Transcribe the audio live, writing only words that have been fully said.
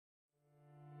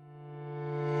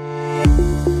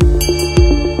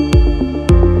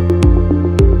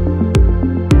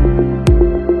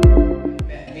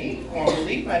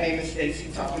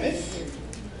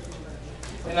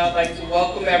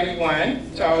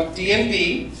our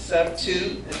DMV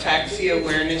SubTo Ataxia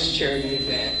Awareness Charity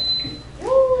Event.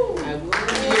 I will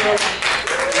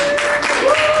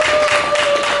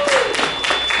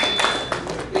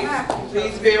be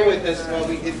please bear with us while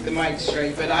we get the mic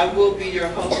straight, but I will be your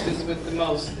hostess with the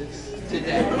mostest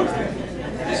today,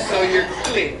 just so you're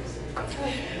clear.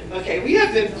 Okay, we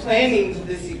have been planning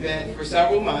this event for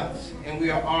several months, and we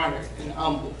are honored and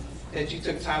humbled that you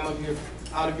took time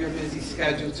out of your busy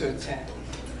schedule to attend.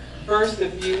 First, a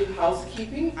few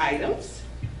housekeeping items.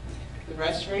 The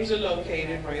restrooms are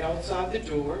located right outside the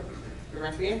door,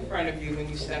 directly in front of you when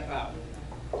you step out.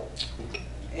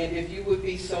 And if you would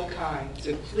be so kind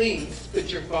to please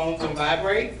put your phones on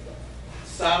vibrate,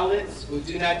 silence, or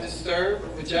do not disturb,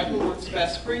 whichever works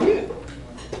best for you.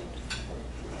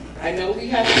 I know we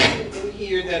have people in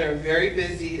here that are very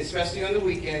busy, especially on the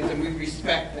weekends, and we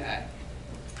respect that.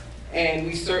 And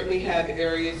we certainly have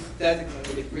areas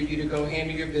designated for you to go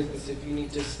handle your business if you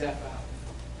need to step out.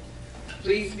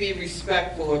 Please be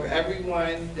respectful of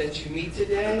everyone that you meet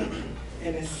today,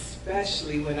 and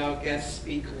especially when our guest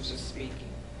speakers are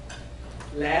speaking.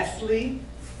 Lastly,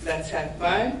 let's have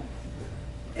fun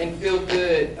and feel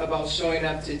good about showing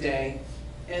up today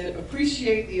and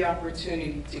appreciate the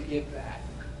opportunity to give back.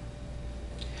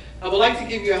 I would like to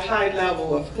give you a high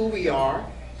level of who we are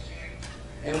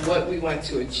and what we want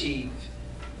to achieve.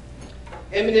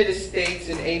 Eminent Estates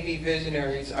and AV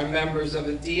Visionaries are members of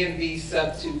the DMV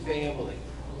SubTo family.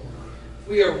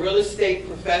 We are real estate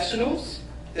professionals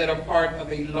that are part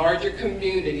of a larger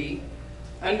community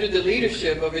under the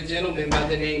leadership of a gentleman by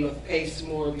the name of Pace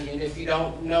Morley, and if you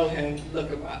don't know him, look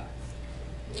him up.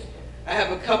 I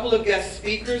have a couple of guest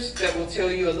speakers that will tell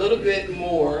you a little bit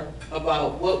more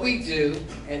about what we do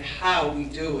and how we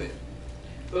do it.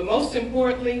 But most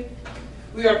importantly,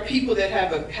 we are people that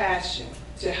have a passion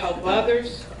to help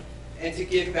others and to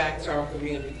give back to our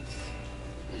communities.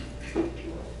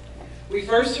 We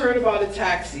first heard about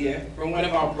Ataxia from one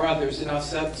of our brothers in our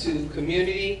SubTo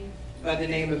community by the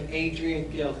name of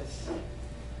Adrian Gillis,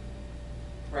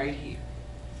 right here.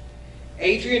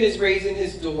 Adrian is raising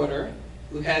his daughter,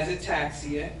 who has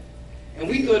ataxia, and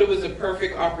we thought it was a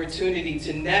perfect opportunity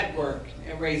to network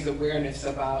and raise awareness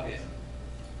about it.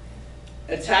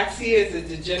 Ataxia is a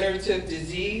degenerative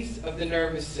disease of the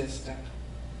nervous system.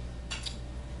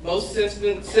 Most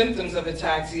symptoms of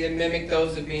ataxia mimic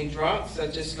those of being drunk,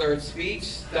 such as slurred speech,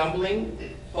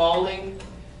 stumbling, falling,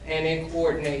 and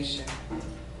incoordination.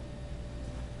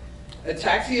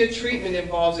 Ataxia treatment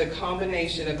involves a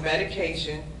combination of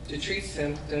medication to treat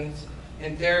symptoms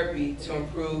and therapy to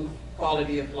improve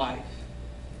quality of life.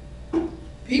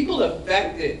 People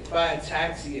affected by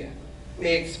ataxia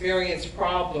may experience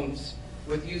problems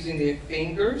with using their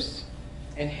fingers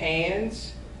and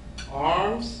hands,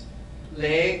 arms,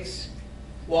 legs,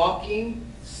 walking,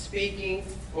 speaking,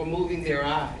 or moving their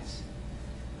eyes.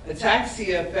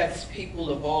 Ataxia affects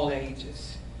people of all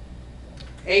ages.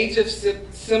 Age of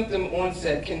symptom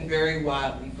onset can vary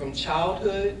widely from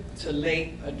childhood to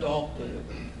late adulthood.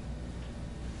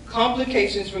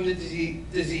 Complications from the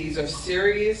disease are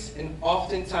serious and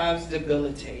oftentimes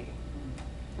debilitating.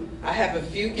 I have a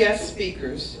few guest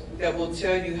speakers that will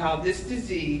tell you how this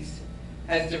disease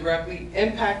has directly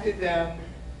impacted them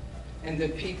and the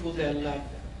people that love them.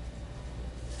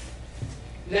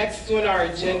 Next on our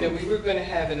agenda, we were going to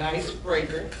have an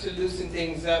icebreaker to loosen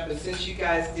things up, but since you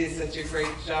guys did such a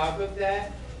great job of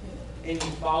that and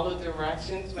you followed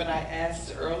directions when I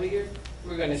asked earlier,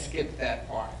 we're going to skip that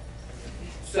part.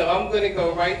 So I'm going to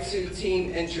go right to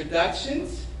team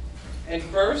introductions. And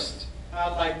first,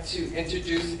 I'd like to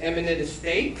introduce Eminent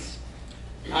Estates.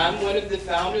 I'm one of the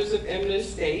founders of Eminent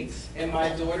Estates, and my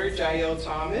daughter, Darryl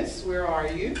Thomas, where are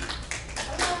you?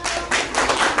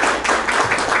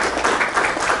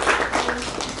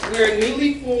 We're a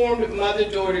newly formed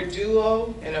mother-daughter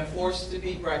duo and a force to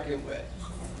be reckoned with.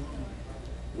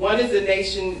 One is a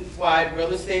nationwide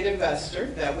real estate investor,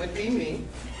 that would be me.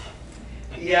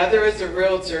 The other is a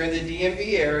realtor in the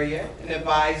DMV area, an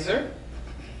advisor,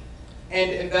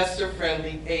 and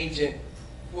investor-friendly agent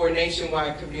for a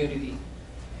nationwide community.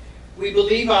 We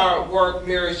believe our work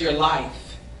mirrors your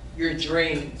life, your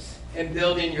dreams, and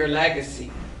building your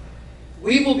legacy.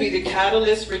 We will be the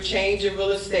catalyst for change in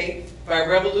real estate by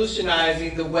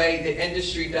revolutionizing the way the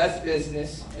industry does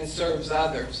business and serves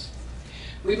others.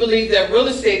 We believe that real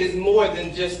estate is more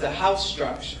than just a house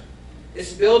structure.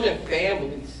 It's building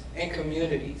families and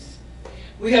communities.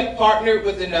 We have partnered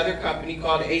with another company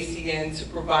called ACN to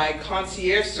provide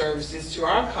concierge services to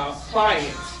our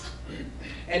clients.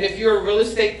 And if you're a real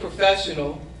estate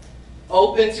professional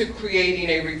open to creating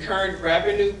a recurrent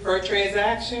revenue per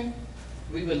transaction,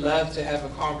 we would love to have a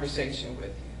conversation with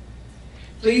you.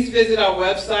 Please visit our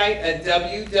website at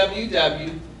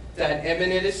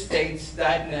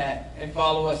www.eminentestates.net and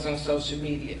follow us on social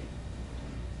media.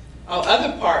 Our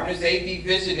other partners, AV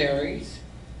Visionaries,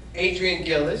 Adrian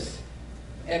Gillis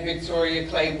and Victoria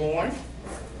Claiborne.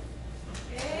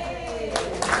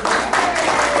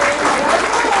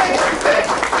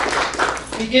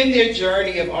 Begin their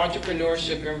journey of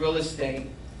entrepreneurship in real estate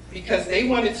because they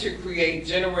wanted to create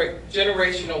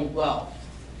generational wealth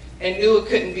and knew it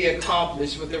couldn't be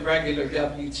accomplished with a regular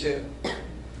W-2.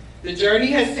 The journey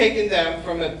has taken them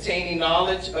from obtaining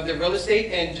knowledge of the real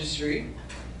estate industry,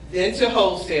 then to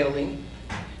wholesaling,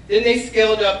 then they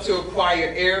scaled up to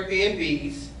acquire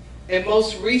Airbnbs, and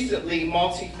most recently,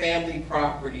 multifamily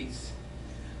properties.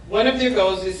 One of their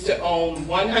goals is to own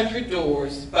 100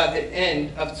 doors by the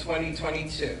end of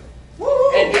 2022.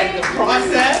 And in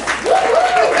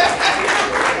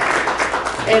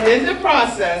the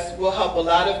process, will help a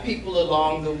lot of people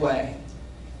along the way.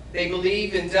 They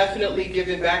believe in definitely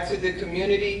giving back to the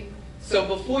community, so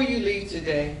before you leave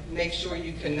today, make sure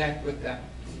you connect with them.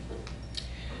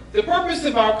 The purpose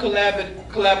of our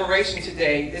collaboration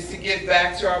today is to give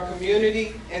back to our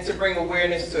community and to bring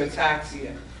awareness to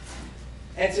ataxia,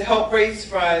 and to help raise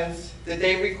funds that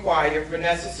they require for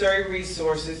necessary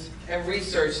resources and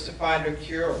research to find a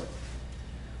cure.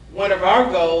 One of our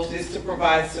goals is to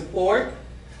provide support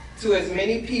to as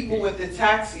many people with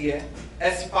ataxia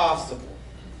as possible,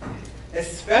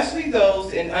 especially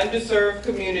those in underserved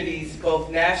communities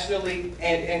both nationally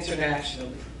and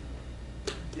internationally.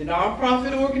 The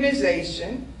nonprofit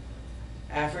organization,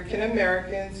 African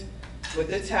Americans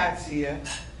with Ataxia,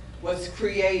 was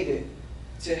created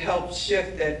to help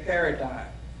shift that paradigm.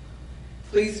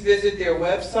 Please visit their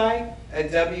website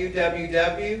at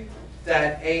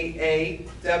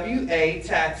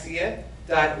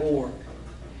www.aawataxia.org.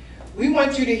 We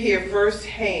want you to hear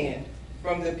firsthand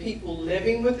from the people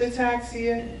living with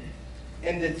ataxia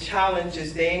and the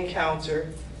challenges they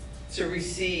encounter to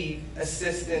receive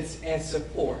assistance and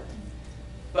support.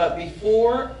 But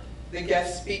before the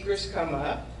guest speakers come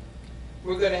up,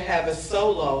 we're going to have a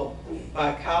solo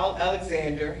by Kyle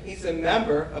Alexander. He's a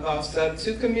member of our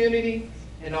SubTo community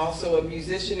and also a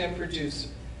musician and producer.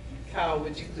 Kyle,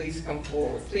 would you please come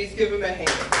forward? Please give him a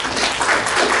hand.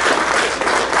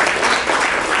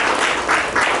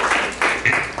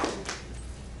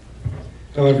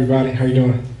 Hello everybody, how you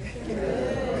doing?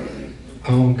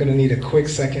 I'm gonna need a quick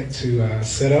second to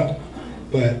set up,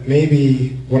 but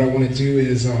maybe what I want to do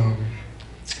is,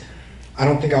 I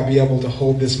don't think I'll be able to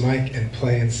hold this mic and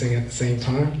play and sing at the same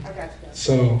time. Okay.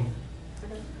 So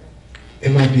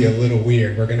it might be a little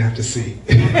weird, we're gonna have to see.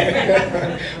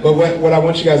 But what I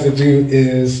want you guys to do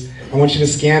is, I want you to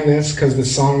scan this, because the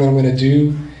song that I'm gonna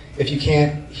do, if you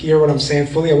can't hear what I'm saying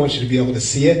fully, I want you to be able to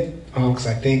see it, because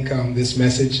I think this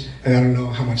message, and I don't know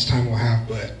how much time we'll have,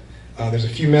 but there's a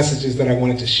few messages that I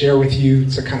wanted to share with you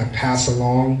to kind of pass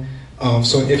along.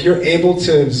 So if you're able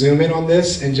to zoom in on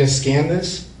this and just scan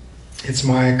this, it's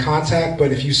my contact,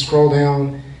 but if you scroll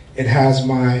down, it has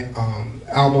my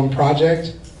album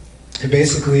project. And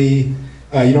basically,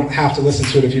 you don't have to listen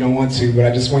to it if you don't want to, but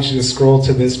I just want you to scroll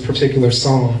to this particular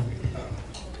song. I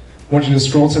want you to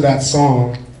scroll to that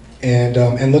song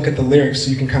and look at the lyrics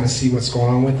so you can kind of see what's going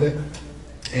on with it.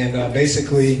 And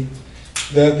basically,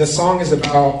 the song is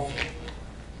about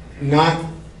not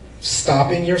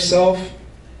stopping yourself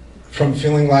from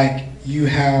feeling like you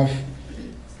have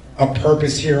a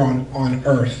purpose here on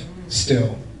earth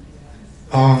still.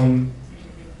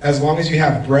 As long as you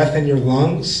have breath in your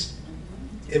lungs,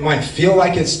 it might feel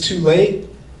like it's too late,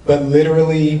 but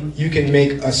literally you can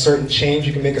make a certain change,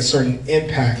 you can make a certain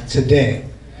impact today.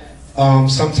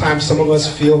 Sometimes some of us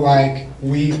feel like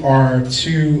we are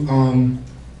too,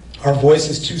 our voice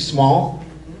is too small,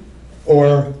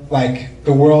 or like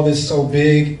the world is so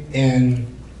big and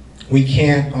we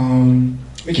can't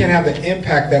have the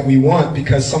impact that we want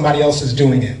because somebody else is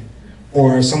doing it,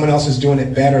 or someone else is doing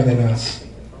it better than us.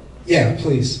 Yeah,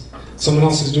 please. Someone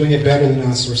else is doing it better than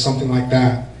us, or something like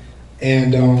that.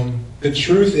 And the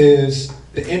truth is,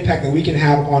 the impact that we can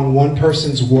have on one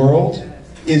person's world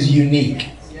is unique.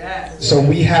 So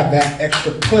we have that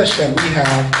extra push that we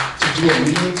have to do what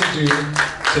we need to do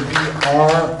to be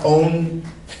our own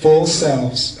full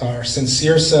selves, our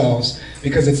sincere selves,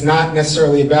 because it's not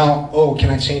necessarily about, oh, can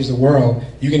I change the world?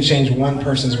 You can change one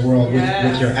person's world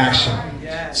with your action.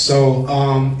 So,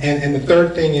 and the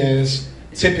third thing is,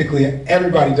 typically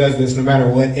everybody does this no matter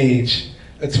what age.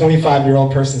 A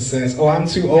 25-year-old person says, oh, I'm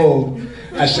too old.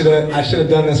 I should have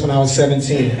done this when I was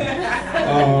 17.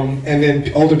 And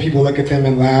then older people look at them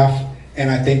and laugh, and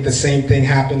I think the same thing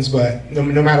happens, but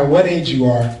no matter what age you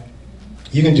are,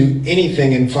 you can do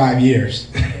anything in 5 years.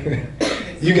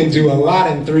 You can do a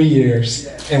lot in 3 years,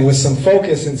 and with some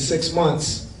focus in 6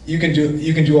 months, you can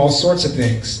do all sorts of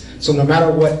things. So no matter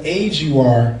what age you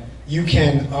are, you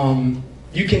can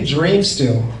dream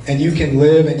still, and you can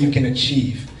live, and you can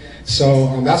achieve.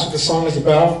 So that's what the song is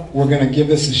about. We're gonna give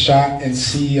this a shot and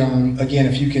see again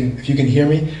if you can hear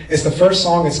me. It's the first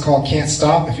song. It's called "Can't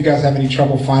Stop." If you guys have any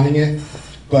trouble finding it,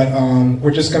 but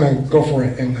we're just gonna go for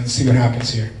it and see what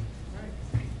happens here.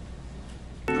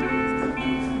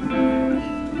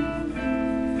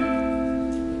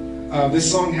 This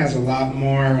song has a lot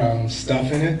more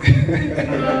stuff in it.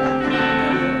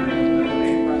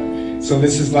 So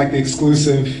this is like the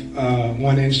exclusive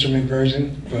one instrument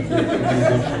version, but we're gonna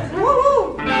go for it.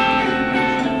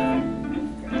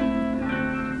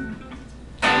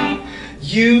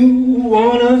 You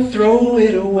wanna throw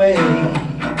it away.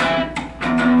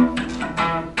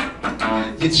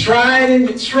 You tried and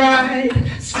you tried,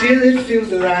 still it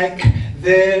feels like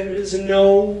there's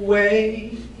no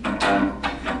way.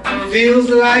 Feels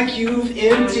like you've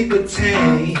emptied the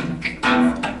tank.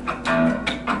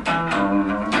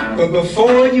 But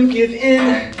before you give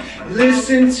in,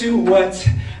 listen to what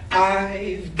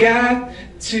I've got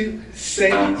to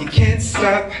say. You can't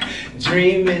stop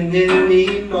dreaming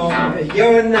anymore.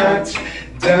 You're not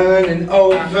done and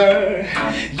over.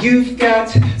 You've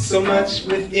got so much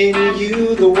within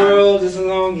you. The world is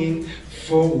longing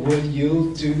for what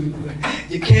you'll do.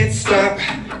 You can't stop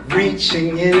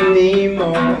reaching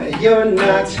anymore. You're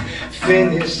not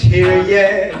finished here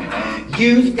yet.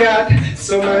 You've got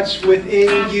so much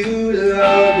within you.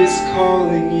 Love is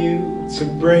calling you to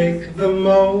break the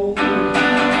mold.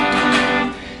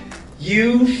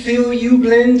 You feel you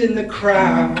blend in the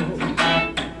crowd.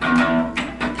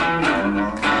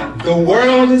 The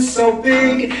world is so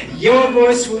big, your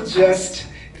voice will just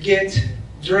get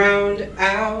drowned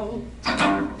out.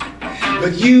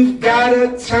 But you've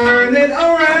gotta turn it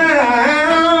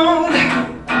around.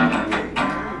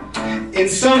 In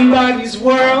somebody's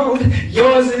world,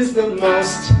 yours is the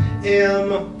most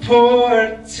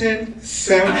important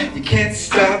sound. You can't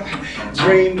stop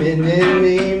dreaming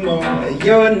anymore.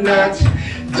 You're not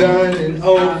done and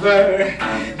over.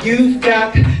 You've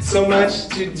got so much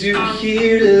to do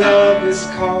here. Love is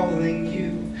calling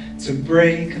you to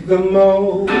break the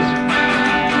mold.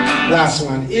 Last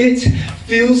one. It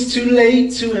feels too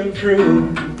late to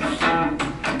improve.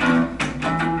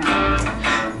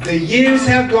 The years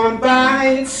have gone by,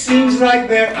 it seems like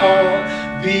they're all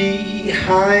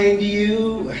behind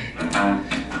you.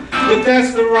 But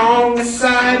that's the wrong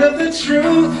side of the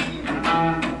truth.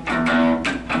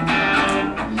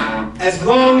 As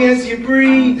long as you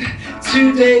breathe,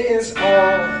 today is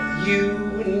all you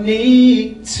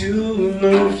need to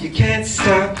move. You can't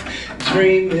stop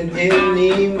dreaming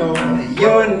anymore.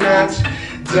 You're not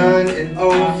done and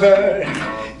over.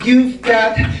 You've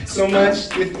got so much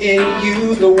within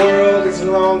you. The world is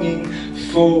longing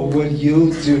for what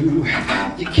you'll do.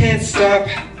 You can't stop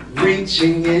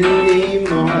reaching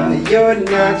anymore. You're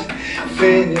not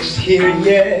finished here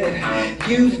yet.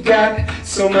 You've got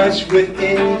so much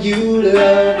within you.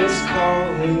 Love is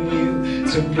calling you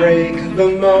to break the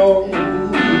mold.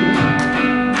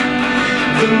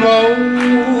 The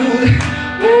mold.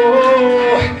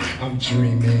 Oh, I'm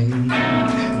dreaming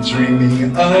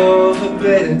of a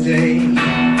better day.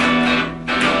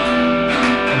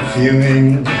 I'm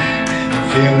feeling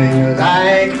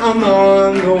like I'm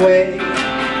on the way.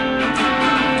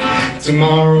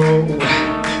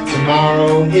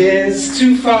 Tomorrow is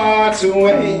too far to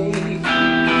wait.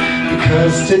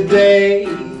 Because today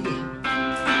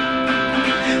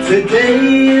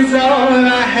is all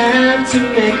I have to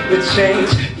make the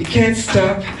change. You can't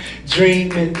stop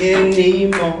dreaming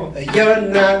anymore. You're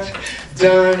not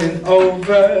done and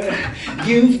over.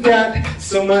 You've got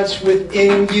so much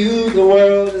within you. The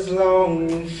world is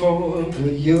longing for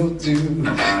what you'll do.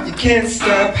 You can't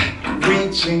stop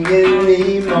reaching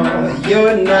anymore.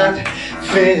 You're not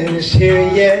finished here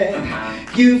yet.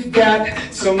 You've got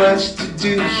so much to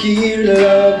do here.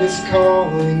 Love is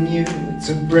calling you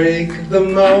to break the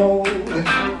mold.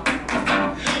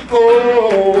 Oh,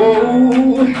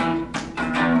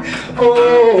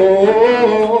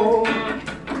 oh,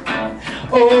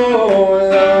 oh,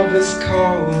 love is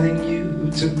calling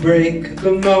you to break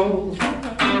the mold.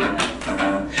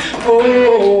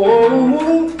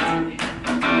 Oh,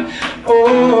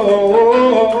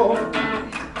 oh,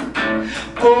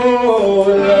 oh,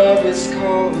 love is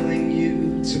calling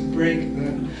you to break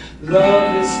the.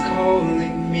 Love is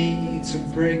calling me to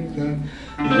break the.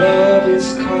 Love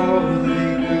is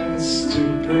calling us to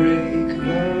break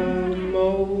the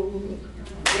mold.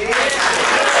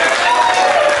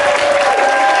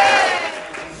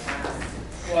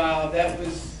 That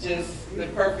was just the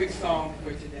perfect song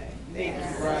for today. Thank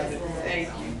you, brother. Thank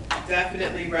you.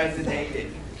 Definitely resonated.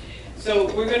 So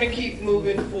we're going to keep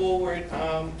moving forward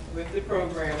with the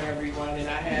program, everyone. And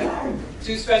I have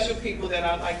two special people that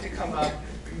I'd like to come up.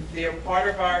 They're part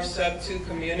of our SubTo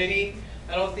community.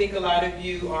 I don't think a lot of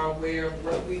you are aware of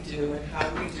what we do and how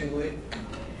we do it.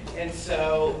 And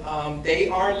so they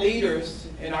are leaders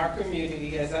in our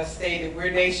community. As I stated, we're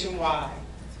nationwide.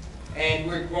 And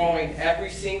we're growing every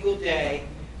single day.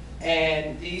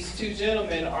 And these two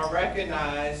gentlemen are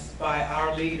recognized by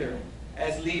our leader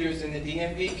as leaders in the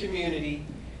DMV community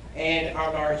and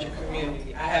our larger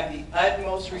community. I have the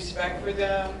utmost respect for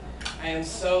them. I am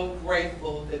so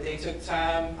grateful that they took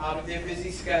time out of their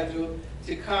busy schedule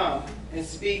to come and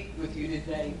speak with you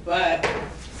today. But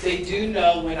they do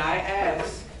know when I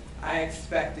ask, I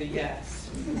expect a yes.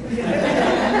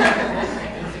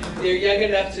 They're young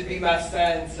enough to be my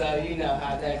sons, so you know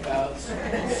how that goes.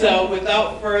 So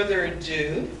without further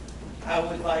ado, I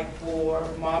would like for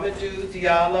Mamadou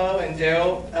Diallo and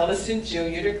Darryl Ellison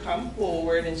Jr. to come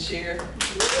forward and share.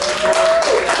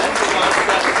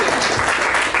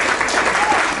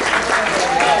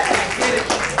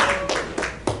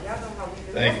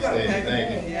 Thank you, Stacey.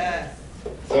 Thank you. Yes.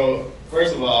 So,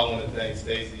 first of all, I want to thank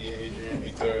Stacey, Adrian,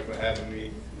 Victoria for having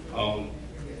me.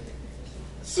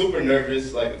 Super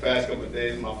nervous, like the past couple of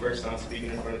days, my first time speaking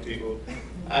in front of people.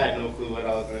 I had no clue what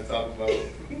I was going to talk about.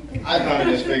 I kind of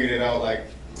just figured it out like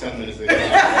 10 minutes ago.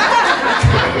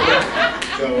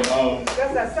 So,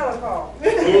 that's that seller call.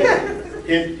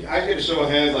 If I get a show of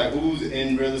hands, like who's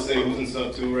in real estate, who's in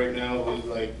SubTo right now, who's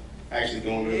like actually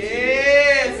doing real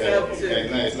estate? Yeah, SubTo. Okay,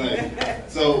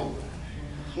 nice. So,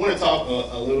 I want to talk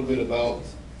a little bit about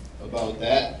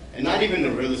that, and not even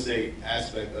the real estate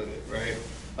aspect of it, right?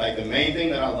 Like the main thing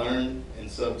that I learned in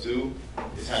SubTo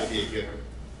is how to be a giver,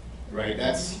 right?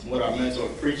 That's what our mentor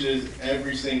preaches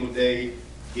every single day,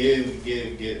 give,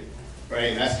 right?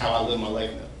 And that's how I live my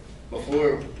life now.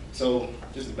 So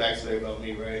just a backstory about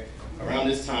me, right? Around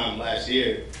this time last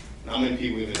year, not many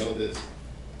people even know this,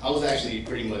 I was actually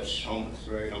pretty much homeless,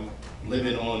 right? I'm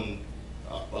living on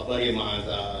a buddy of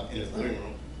mine's in his living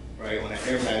room, right? On an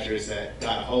air mattress that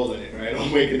got a hole in it, right?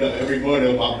 I'm waking up every morning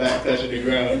with my back touching the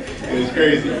ground. It was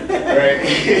crazy, right?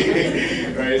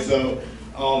 Right, so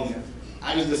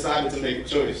I just decided to make a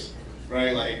choice,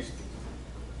 right? Like,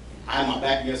 I had my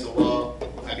back against the wall.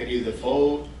 I could either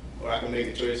fold or I could make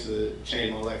a choice to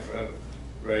change my life forever,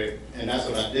 right? And that's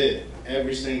what I did.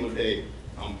 Every single day,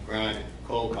 I'm grinding,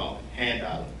 cold calling, hand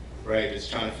dialing, right? Just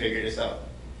trying to figure this out.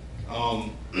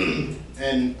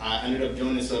 And I ended up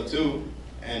joining SubTo,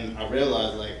 and I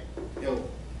realized, like, yo,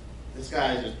 this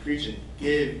guy is just preaching,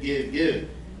 give,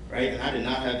 right? And I did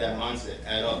not have that mindset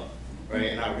at all, right?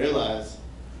 And I realized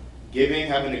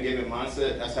having a giving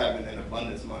mindset, that's having an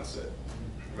abundance mindset,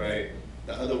 right?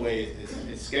 The other way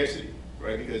is scarcity,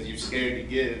 right? Because you're scared to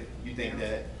give. You think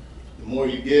that the more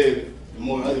you give, the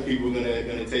more other people are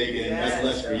gonna take, and that's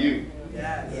less for you,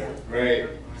 right?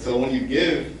 So when you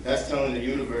give, that's telling the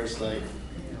universe, like,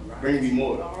 bring me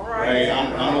more, right?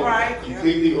 I'm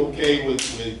completely okay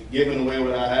with giving away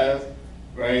what I have,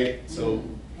 right? So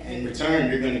in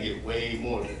return, you're gonna get way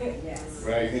more,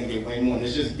 right? You're gonna get way more. And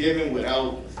it's just giving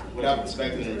without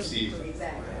expecting to receive,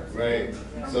 right?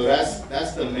 So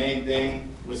that's the main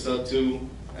thing with SubTo.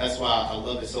 That's why I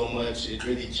love it so much. It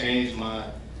really changed my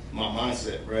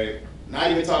mindset, right? Not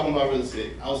even talking about real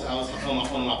estate. I was on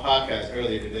my podcast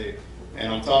earlier today,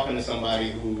 and I'm talking to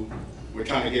somebody who we're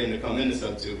trying to get him to come into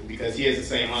SubTo because he has the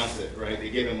same mindset, right? The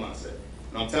giving mindset.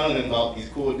 And I'm telling him about these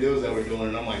cool deals that we're doing,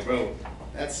 and I'm like, bro,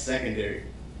 that's secondary.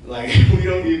 Like, we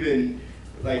don't even,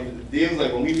 like, the deals,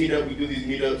 like, when we meet up, we do these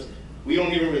meetups, we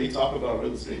don't even really talk about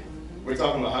real estate. We're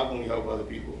talking about how can we help other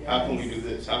people? How can we do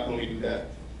this? How can we do that?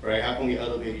 Right? How can we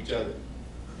elevate each other?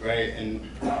 Right? And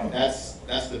that's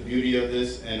the beauty of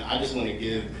this, and I just want to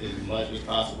give as much as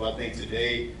possible. I think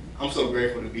today, I'm so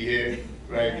grateful to be here,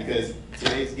 right? Because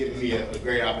today's giving me a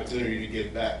great opportunity to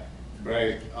give back,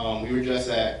 right? We were just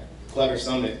at Clever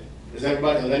Summit. Was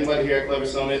anybody here at Clever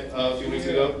Summit a few weeks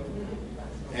ago?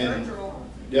 And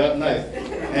yeah, nice.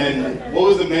 And what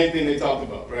was the main thing they talked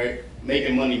about, right?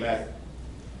 Making money matter,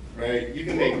 right? You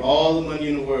can make all the money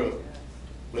in the world,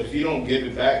 but if you don't give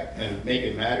it back and make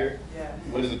it matter,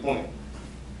 what is the point?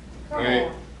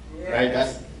 Right? Right?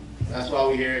 That's why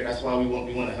we're here. That's why we want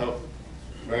to help,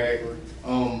 right?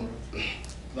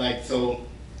 Like, so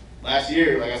last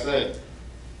year, like I said,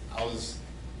 I was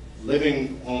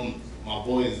living on my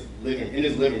boy's in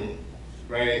his living room,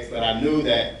 right? But I knew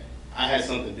that I had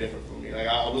something different for me. Like,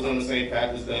 I was on the same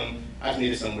path as them. I just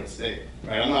needed somewhere to stay,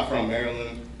 right? I'm not from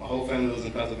Maryland. My whole family lives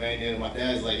in Pennsylvania. My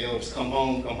dad's like, yo, just come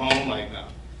home, come home. Like, no,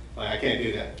 like, I can't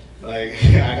do that. Like,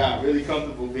 I got really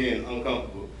comfortable being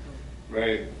uncomfortable,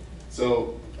 right?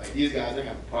 So, like, these guys, they're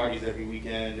having parties every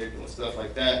weekend, they're doing stuff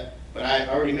like that. But I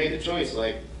already made the choice,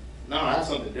 like, no, I have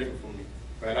something different for me,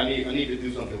 right? I need to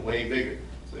do something way bigger.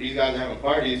 So these guys are having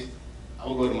parties, I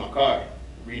will go to my car,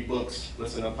 read books,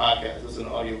 listen to podcasts, listen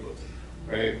to audiobooks,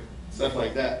 right? Stuff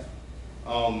like that.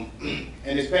 And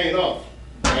it's paying off,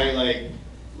 right? Like,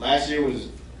 last year was,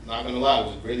 not gonna lie, it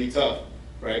was really tough,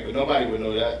 right? But nobody would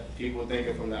know that. People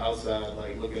thinking from the outside,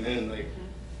 like, looking in, like,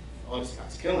 oh, this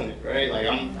guy's killing it, right? Like,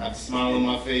 I have a smile on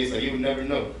my face, like, you would never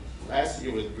know. Last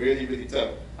year was really, really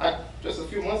tough. Just a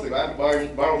few months ago, I had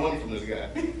to borrow money from this guy.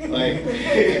 Like,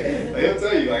 he'll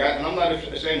tell you, like, and I'm not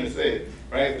ashamed to say it,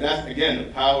 right? But that's, again,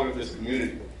 the power of this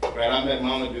community, right? I met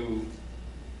Mamadou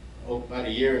about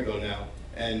a year ago now,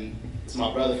 and it's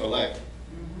my brother for life,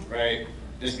 right?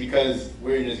 Just because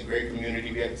we're in this great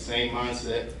community, we have the same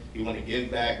mindset, we want to give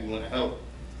back, we want to help,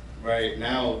 right?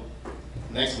 Now,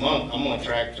 next month, I'm on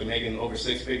track to making over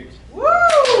 6 figures. Woo!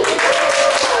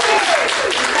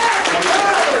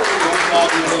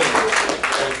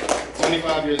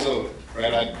 25 years old,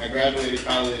 right? I graduated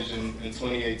college in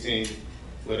 2018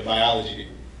 with a biology degree,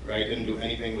 right? Didn't do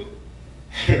anything with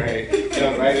it, right?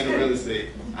 Jumped right into real estate.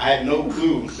 I had no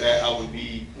clue that I would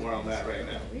be where I'm at right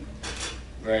now,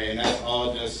 right? And that's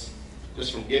all just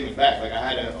from giving back. Like, I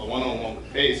had a one-on-one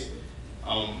with Pace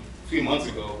a few months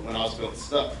ago when I was feeling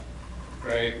stuck,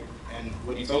 right? And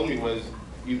what he told me was,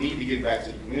 you need to give back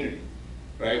to the community,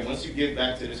 right? Once you give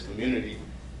back to this community,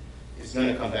 it's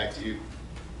gonna come back to you,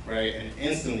 right? And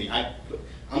instantly,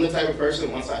 I'm the type of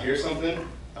person, once I hear something,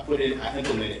 I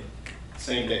implement it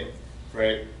same day,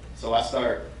 right? So I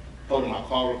start holding my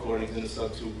call recordings in the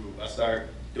SubTo group. I start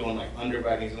doing like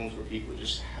underwriting Zooms for people,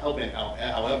 just helping out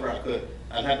however I could.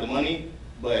 I didn't have the money,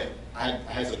 but I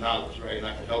had some knowledge, right? And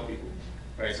I could help people,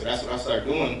 right? So that's what I started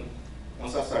doing.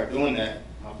 Once I started doing that,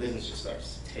 my business just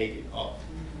starts taking off,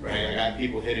 right? I got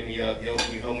people hitting me up, yo,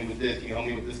 can you help me with this? Can you help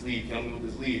me with this lead? Can you help me with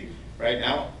this lead? Right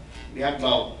now, we have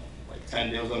about like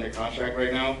 10 deals under contract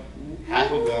right now.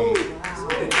 Half of them,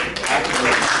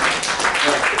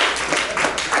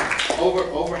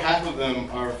 over half of them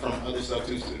are from other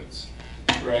SubTo students,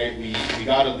 right? We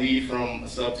got a lead from a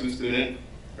SubTo student,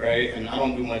 right? And I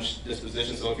don't do much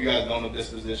disposition, so if you guys don't know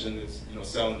disposition, it's, you know,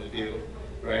 selling the deal,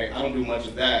 right? I don't do much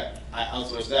of that. I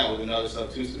outsource that with another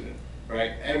SubTo student,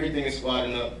 right? Everything is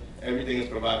squatting up, everything is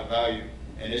providing value,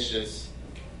 and it's just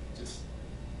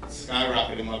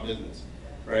skyrocketed my business,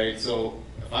 right? So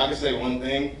if I could say one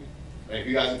thing, like, if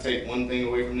you guys could take one thing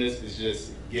away from this, it's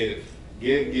just give.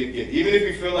 Give, give, give. Even if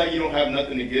you feel like you don't have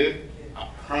nothing to give, I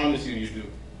promise you, you do.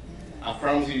 I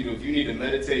promise you, you do. If you need to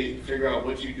meditate, figure out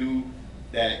what you do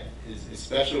that is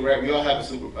special, right? We all have a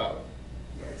superpower,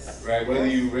 right? Whether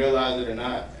you realize it or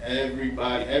not, every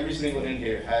single person in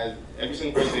here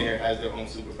has their own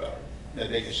superpower that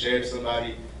they can share to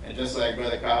somebody. And just like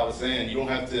Brother Kyle was saying, you don't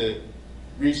have to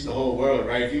reach the whole world,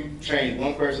 right? If you change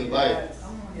one person's life,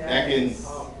 that can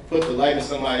put the light in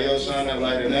somebody else, shine that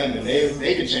light in them, and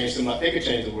they can change somebody, they can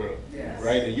change the world,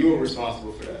 right? And you are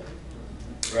responsible for that,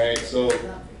 right? So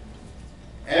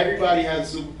everybody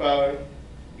has a superpower.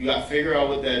 You got to figure out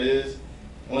what that is.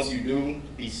 Once you do,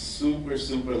 be super,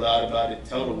 super loud about it.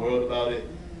 Tell the world about it,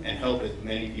 and help as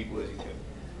many people as you can,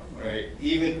 right?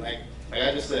 Even like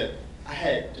I just said, I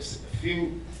had just a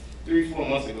few, 3-4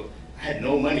 months ago, I had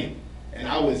no money, and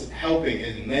I was helping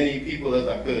as many people as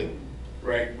I could,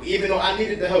 right? Even though I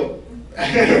needed the help, right?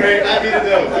 I needed the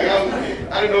help. Like,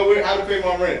 I didn't know how to pay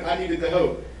my rent. I needed the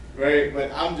help, right?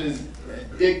 But I'm just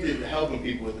addicted to helping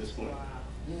people at this point,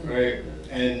 right?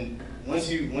 And once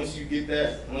you get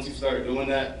that, once you start doing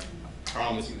that, I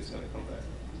promise you it's gonna come back.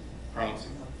 I promise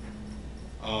you.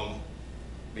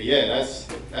 But yeah,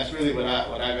 that's really what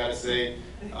I gotta say.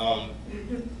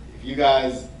 If you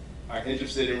guys are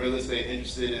interested in real estate,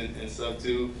 interested in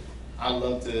SubTo, I'd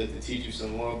love to teach you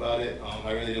some more about it.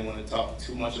 I really didn't want to talk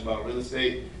too much about real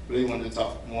estate. Really wanted to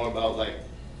talk more about like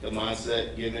the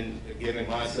mindset, the giving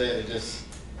mindset, and just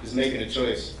making a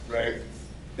choice, right?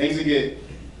 Things will get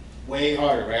way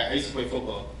harder, right? I used to play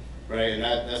football, right? And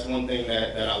that's one thing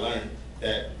that I learned,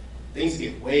 that things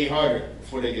get way harder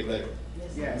before they get better.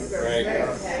 Yes. Right?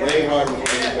 Yes. Way harder before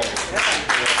they get better.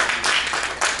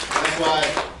 That's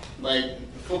why, like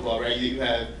football, right? You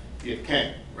have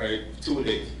camp, right?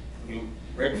 2-a-days.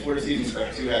 Right before the season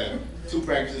starts, you have 2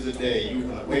 practices a day. You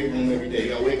in the weight room every day. You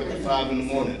gotta wake up at 5 in the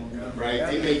morning, right?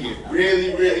 They make it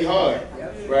really, really hard,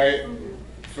 right?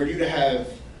 For you to have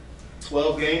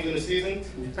 12 games in the season,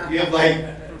 you have like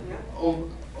over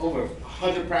over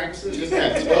 100 practices just to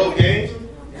have 12 games,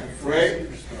 right?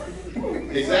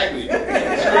 Exactly.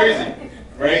 It's crazy,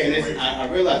 right? And I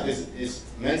realize this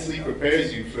mentally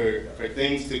prepares you for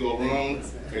things to go wrong,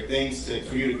 for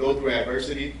you to go through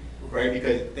adversity, right?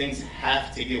 Because things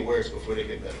have to get worse before they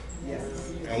get better.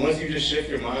 Yes. And once you just shift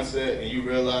your mindset and you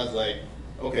realize, like,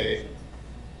 okay,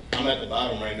 I'm at the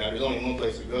bottom right now. There's only one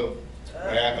place to go,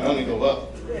 right? I can only go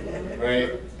up,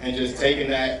 right? And just taking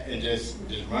that and just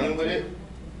running with it,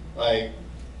 like, I'm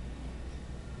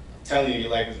telling you,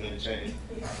 your life is going to change.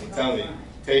 I'm telling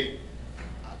you,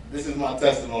 this is my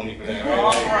testimony for that, right?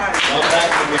 Like, my back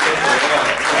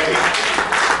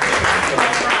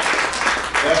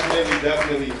to the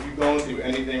definitely, if you're going through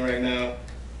anything right now,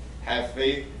 have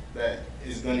faith that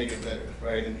it's going to get better,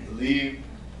 right? And believe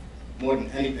more than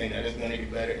anything that it's going to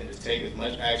get better, and just take as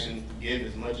much action, give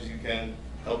as much as you can,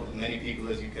 help as many people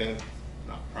as you can, and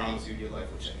I promise you your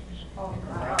life will change.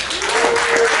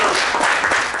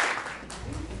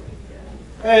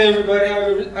 Hey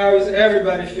everybody, how is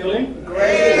everybody feeling?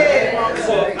 Great!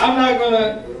 So I'm not going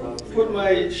to put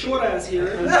my short ass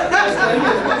here.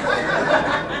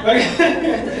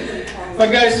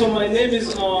 But guys, so my name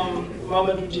is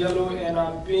Mamadou Diallo, and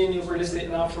I've been in real estate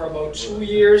now for about 2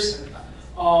 years.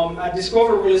 I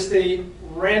discovered real estate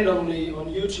randomly on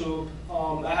YouTube.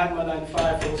 I had my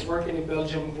 9-to-5. I was working in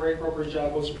Belgium, great corporate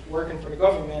job. I was working for the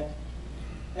government.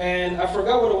 And I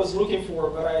forgot what I was looking for,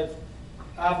 but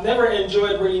I've never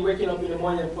enjoyed really waking up in the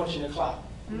morning and punching the clock.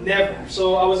 Never.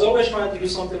 So I was always trying to do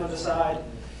something on the side.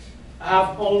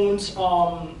 I've owned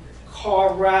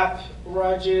car wrap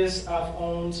garages. I've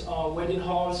owned wedding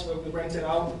halls where we rented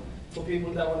out for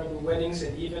people that want to do weddings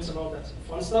and events and all that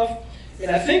fun stuff. And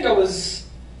I think I was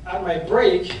at my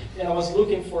break and I was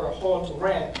looking for a hall to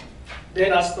rent.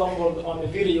 Then I stumbled on the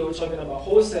video talking about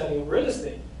wholesaling real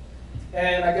estate.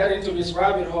 And I got into this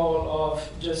rabbit hole of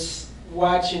just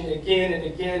watching again and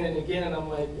again and again, and I'm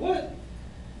like, what?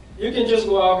 You can just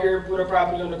go out here, put a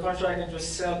property under contract, and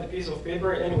just sell the piece of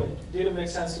paper. Anyway, it didn't make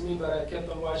sense to me, but I kept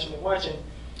on watching and watching.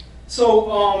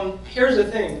 So here's the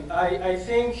thing. I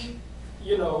think,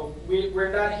 you know,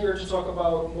 we're not here to talk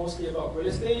about mostly about real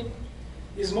estate.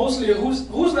 It's mostly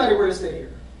who's not in real estate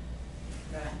here?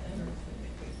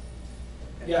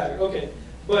 Yeah, okay.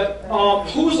 But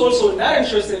who's also not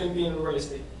interested in being in real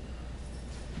estate?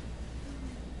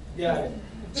 Yeah.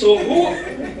 So who?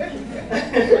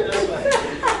 That's fine.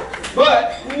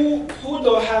 But who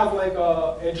don't have like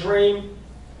a dream,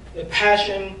 a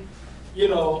passion, you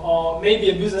know, maybe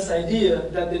a business idea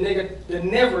that they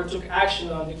never took action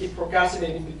on? They keep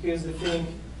procrastinating because they think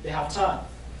they have time.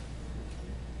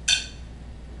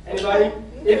 Anybody?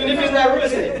 Even if it's not real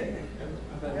estate.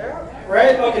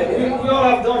 Right? Okay, we all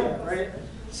have done it, right?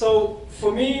 So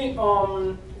for me,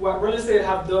 what real estate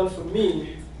have done for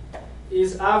me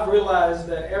is I've realized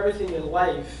that everything in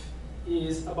life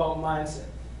is about mindset.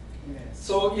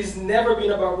 So it's never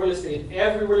been about real estate.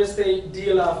 Every real estate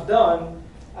deal I've done,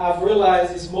 I've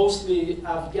realized is mostly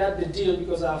I've got the deal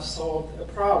because I've solved a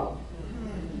problem.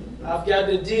 I've got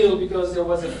the deal because there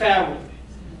was a family.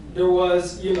 There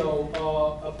was, you know,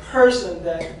 a person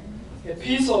that a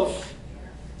piece of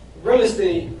real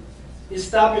estate is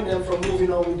stopping them from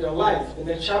moving on with their life, the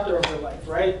next chapter of their life,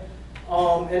 right?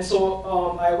 And so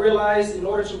I realized in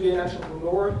order to be an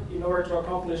entrepreneur, in order to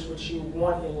accomplish what you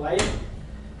want in life,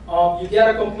 you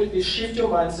gotta completely shift your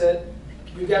mindset.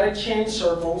 You gotta change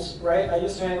circles, right? I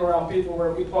used to hang around people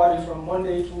where we party from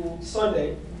Monday to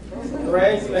Sunday,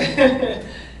 right?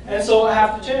 And so I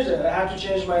have to change that. I have to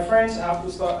change my friends. I have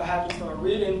to start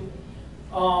reading,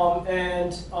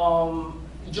 and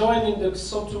joining the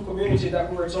SubTo community that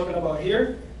we were talking about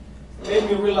here made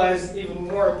me realize, even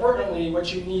more importantly,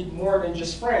 what you need more than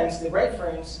just friends, the right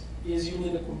friends, is you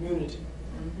need a community.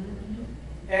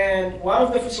 And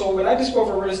so when I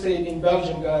discovered real estate in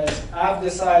Belgium, guys, I've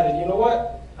decided, you know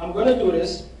what, I'm gonna do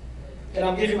this, and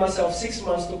I'm giving myself 6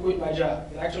 months to quit my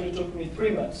job. It actually took me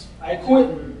 3 months. I quit.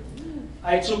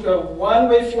 I took a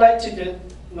one-way flight ticket,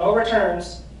 no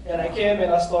returns, and I came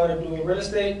and I started doing real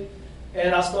estate,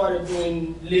 and I started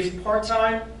doing Lyft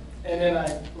part-time, and then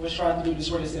I was trying to do this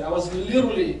real estate. I was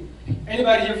literally,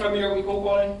 anybody here familiar with cold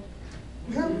calling?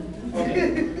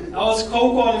 Okay. I was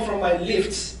cold calling from my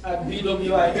Lyfts at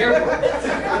BWI Airport.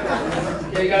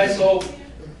 Okay guys, so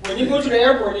when you go to the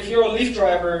airport, if you're a Lyft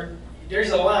driver, there's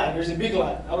a line, there's a big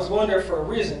line. I was going there for a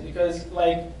reason, because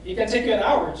like, it can take you an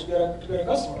hour to get a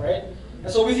customer, right?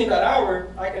 And so within that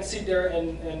hour, I can sit there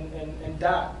and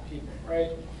dot people, right?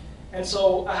 And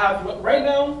so right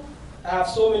now, I have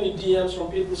so many DMs from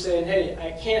people saying, hey,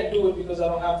 I can't do it because I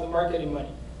don't have the marketing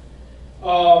money.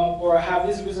 Or I have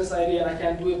this business idea and I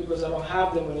can't do it because I don't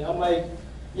have the money. I'm like,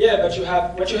 Yeah, but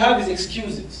what you have is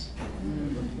excuses,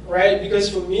 right? Because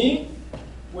for me,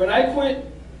 when I quit,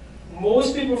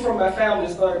 most people from my family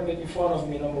started making fun of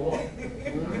me, number one,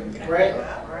 right?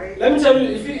 Let me tell you,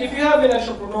 if you have an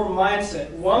entrepreneur mindset,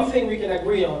 one thing we can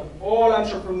agree on, all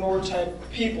entrepreneur type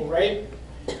people, right?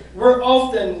 We're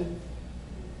often,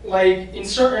 like, in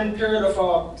certain period of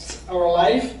our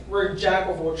life, we're jack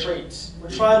of all trades.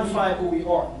 We're trying to find who we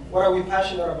are. What are we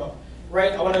passionate about,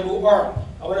 right? I want to do art.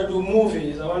 I want to do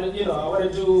movies. I want to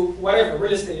do whatever,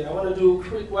 real estate. I want to do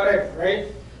whatever, right?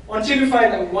 Until you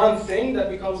find that one thing that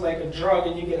becomes like a drug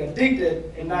and you get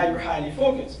addicted, and now you're highly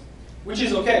focused, which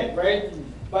is okay, right?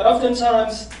 But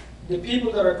oftentimes, the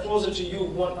people that are closer to you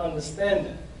won't understand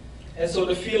that. And so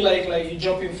they feel like you're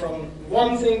jumping from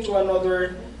one thing to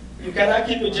another. You cannot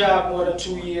keep a job more than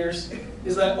 2 years.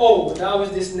 It's like, oh, now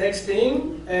is this next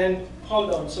thing, and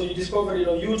hold on, so you discovered it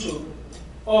on YouTube.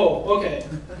 Oh, okay.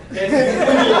 And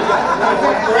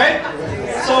right?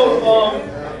 So,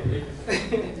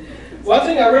 one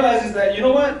thing I realized is that, you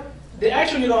know what? They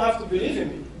actually don't have to believe in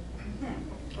me,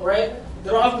 right? They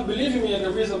don't have to believe in me, and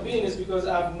the reason being is because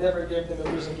I've never gave them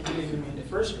a reason to believe in me in the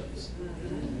first place,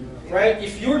 right?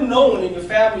 If you're known in your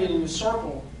family and in your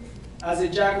circle as a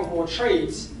jack of all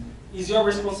trades, it's your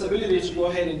responsibility to go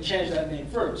ahead and change that name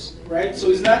first, right? So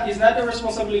it's not their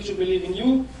responsibility to believe in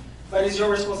you, but it's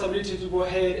your responsibility to go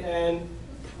ahead and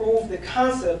prove the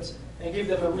concept and give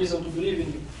them a reason to believe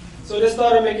in you. So they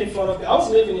started making fun of me. I was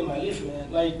living in my life,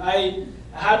 man. Like, I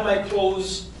had my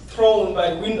clothes thrown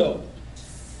by the window.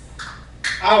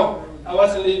 Out. I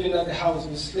wasn't living at the house. I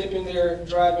was sleeping there,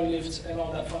 driving lifts, and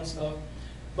all that fun stuff.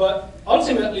 But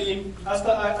ultimately,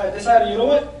 I decided, you know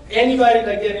what? Anybody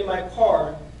that get in my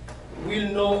car will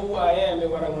know who I am and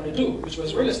what I want to do, which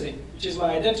was real estate, which is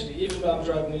my identity, even though I'm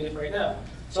driving a lift right now.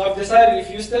 So I've decided if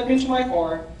you step into my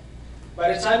car,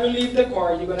 by the time you leave the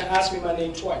car, you're going to ask me my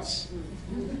name twice,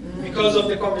 because of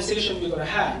the conversation we're going to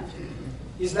have.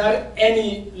 Is not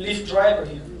any Lyft driver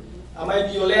here. I might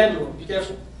be your landlord. Be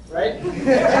careful, right?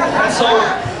 And so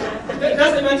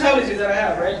that's the mentality that I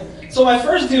have, right? So my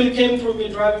first deal came through me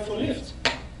driving for Lyft.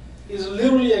 He's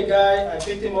literally a guy. I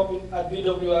picked him up at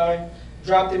BWI,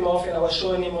 dropped him off, and I was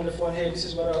showing him on the phone, hey, this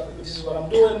is what I'm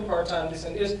doing, part-time, this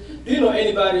and this. Do you know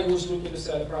anybody who's looking to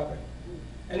sell a property?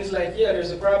 And he's like, yeah,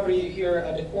 there's a property here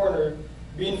at the corner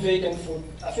being vacant for,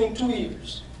 I think, 2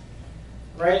 years,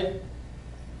 right?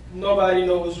 Nobody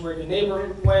knows where the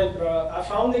neighbor went. I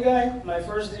found the guy. My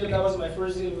first deal, that was my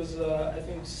first deal, was I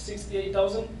think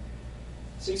 $68,000.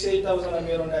 $68,000 I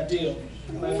made on that deal.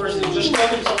 My first deal, just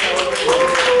talking to someone.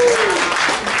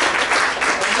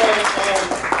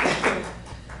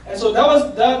 And so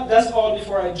that's all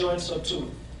before I joined SubTo.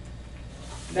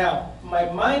 Now, my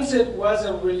mindset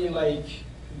wasn't really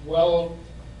well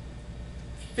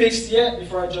fixed yet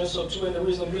before I joined SubTo, and the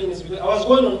reason being is because I was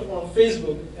going on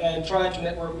Facebook and trying to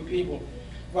network with people.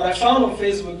 What I found on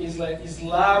Facebook is a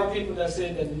lot of people that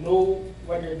say that know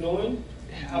what they're doing,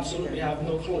 they absolutely have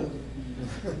no clue.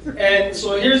 And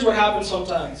so here's what happens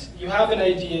sometimes. You have an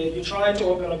idea, you're trying to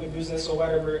open up a business or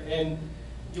whatever, and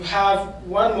you have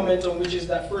one momentum, which is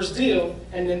that first deal,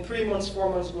 and then 3 months, 4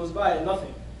 months goes by and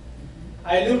nothing.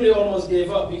 I literally almost gave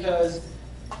up, because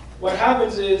what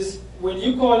happens is when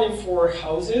you call in for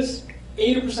houses,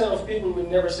 80% of people will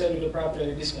never sell you the property at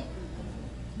a discount.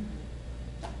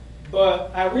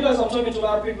 But I realize I'm talking to a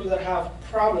lot of people that have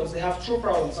problems. They have true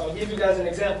problems. I'll give you guys an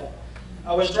example.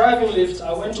 I was driving Lyft.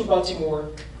 I went to Baltimore.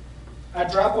 I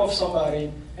dropped off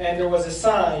somebody, and there was a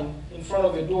sign in front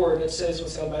of a door that says for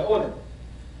sale by owner.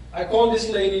 I called this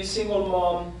lady, single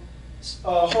mom,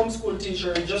 homeschool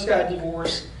teacher, just got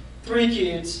divorced, 3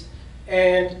 kids,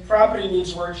 and property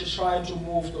needs work. She's trying to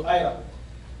move to Idaho.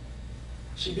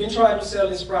 She's been trying to sell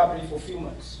this property for a few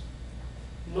months.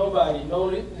 Nobody, no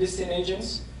listing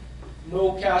agents,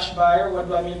 no cash buyer. What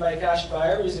do I mean by cash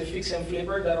buyer? Is a fix and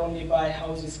flipper that only buy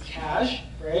houses cash,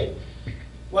 right?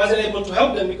 Wasn't able to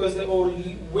help them because they owe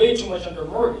way too much on their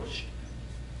mortgage.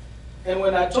 And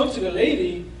when I talked to the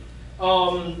lady,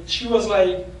 she was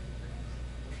like,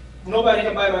 nobody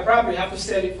can buy my property, I have to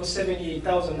sell it for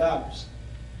 $78,000.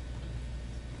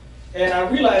 And I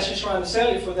realized she's trying to sell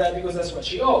it for that because that's what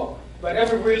she owed. But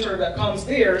every realtor that comes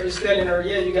there is telling her,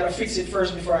 yeah, you gotta fix it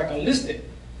first before I can list it.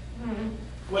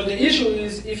 Well, the issue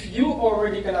is, if you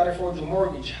already cannot afford your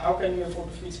mortgage, how can you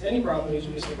afford to fix any property to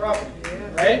list the property,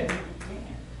 right?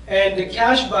 And the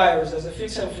cash buyers, as a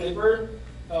fix and flipper,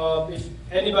 if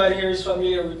anybody here is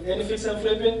familiar with any fix and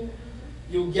flipping,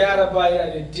 you gotta buy it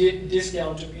at a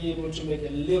discount to be able to make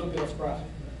a little bit of profit.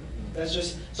 That's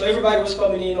just, so everybody was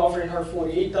coming in offering her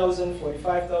 $48,000,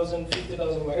 $45,000,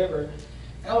 $50,000, whatever.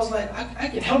 And I was like, I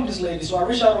can help this lady. So I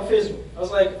reached out on Facebook. I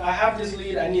was like, I have this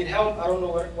lead, I need help, I don't know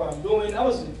what I'm doing. I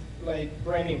was like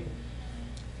brand new.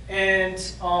 And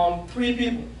 3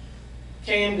 people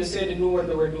came, they said they knew what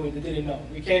they were doing, they didn't know.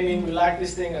 We came in, we liked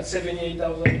this thing at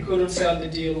 78,000, couldn't sell the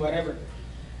deal, whatever.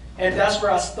 And that's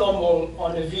where I stumbled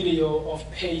on a video of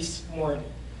Pace Morning.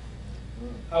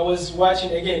 I was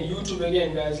watching, again, YouTube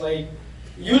again, guys. Like,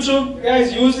 YouTube,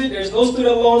 guys, use it. There's no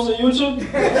student loans on YouTube. You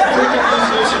can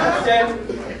use YouTube,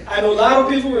 okay? I know a lot of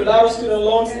people with a lot of student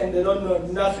loans and they don't know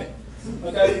nothing,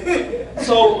 okay?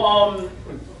 So,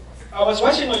 I was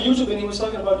watching on YouTube and he was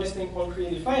talking about this thing called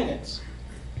creative finance.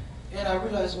 And I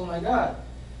realized, oh my God,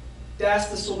 that's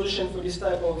the solution for this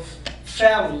type of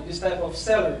family, this type of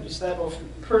seller, this type of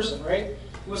person, right?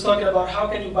 He was talking about how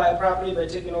can you buy a property by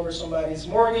taking over somebody's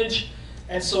mortgage,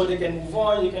 and so they can move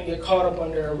on, you can get caught up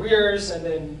on their arrears, and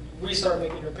then restart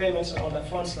making your payments and all that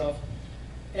fun stuff.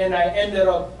 And I ended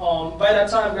up, by that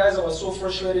time, guys, I was so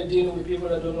frustrated dealing with people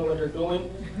that don't know what they're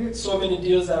doing. So many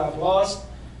deals that I've lost.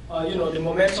 You know, the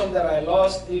momentum that I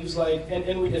lost, it was like,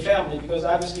 and with the family, because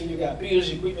obviously you got bills,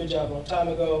 you quit your job a long time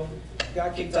ago,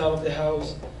 got kicked out of the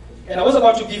house. And I was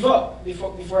about to give up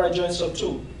before I joined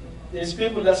SubTo. There's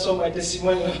people that saw my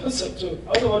testimony on SubTo. I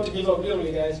was about to give up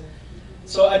literally, guys.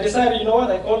 So I decided, you know what,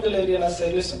 I called the lady and I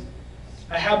said, listen,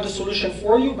 I have the solution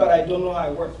for you, but I don't know how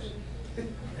it works.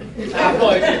 I have no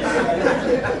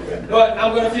idea. But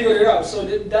I'm going to figure it out. So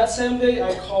that same day,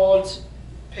 I called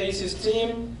Pace's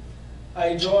team.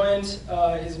 I joined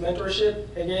his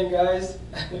mentorship. Again, guys,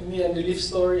 me and the Lyft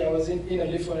story, I was in a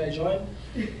Lyft when I joined.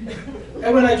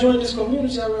 And when I joined this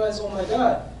community, I realized, oh my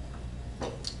God,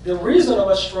 the reason I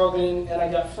was struggling and I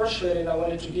got frustrated and I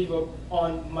wanted to give up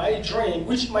on my dream,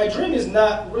 which my dream is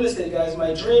not real estate, guys.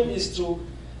 My dream is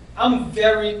I'm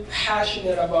very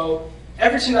passionate about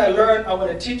everything I learn, I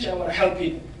want to teach, I want to help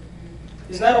people.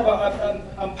 It's not about,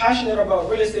 I'm passionate about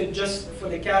real estate just for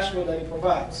the cash flow that it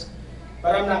provides.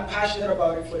 But I'm not passionate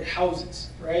about it for the houses,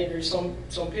 right? There's some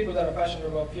people that are passionate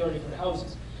about purely for the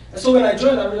houses. And so when I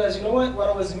joined, I realized, you know what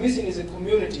I was missing is a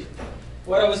community.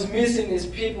 What I was missing is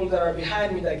people that are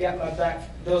behind me that got my back,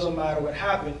 doesn't matter what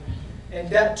happened. And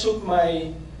that took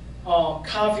my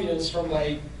confidence from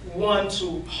like 1 to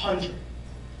 100.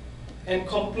 And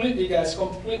completely, guys,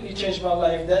 completely changed my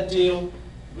life. That deal,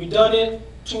 we done it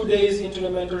 2 days into the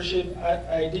mentorship.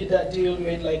 I did that deal,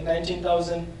 made like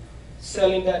 19,000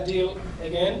 selling that deal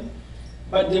again.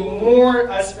 But the more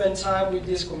I spend time with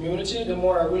this community, the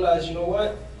more I realize, you know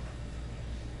what?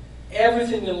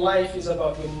 Everything in life is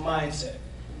about your mindset.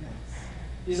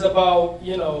 It's about,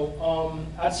 you know,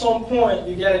 at some point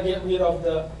you gotta get rid of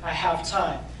the I have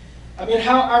time. I mean,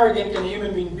 how arrogant can a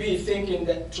human being be thinking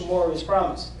that tomorrow is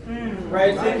promised?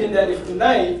 Right? Thinking that if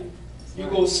tonight you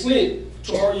go sleep,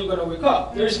 tomorrow you're gonna wake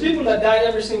up. There's people that die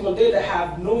every single day that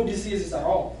have no diseases at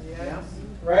all. Yeah.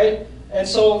 Right? And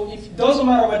so it doesn't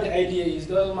matter what the idea is,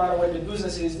 doesn't matter what the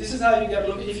business is, this is how you gotta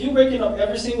look. If you're waking up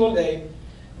every single day,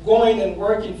 going and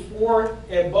working for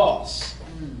a boss,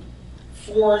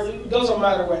 it doesn't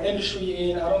matter what industry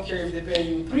you're in, I don't care if they pay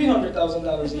you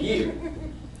 $300,000 a year.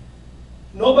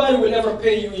 Nobody will ever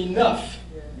pay you enough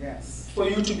for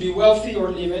you to be wealthy or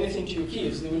leave anything to your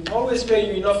kids. They will always pay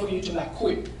you enough for you to not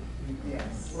quit.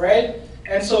 Right?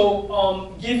 And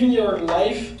so giving your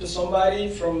life to somebody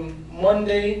from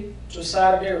Monday to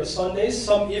Saturday or Sunday,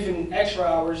 some even extra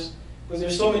hours, because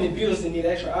there's so many bills that need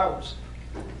extra hours,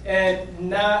 and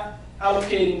not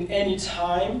allocating any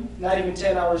time, not even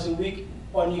 10 hours a week,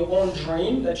 on your own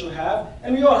dream that you have.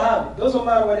 And we all have it. Doesn't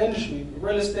matter what industry,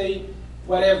 real estate,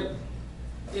 whatever.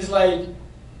 It's like,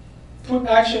 put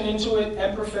action into it,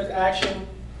 imperfect action,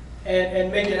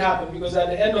 and make it happen. Because at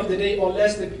the end of the day,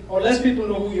 unless people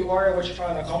know who you are and what you're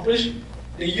trying to accomplish,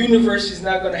 the universe is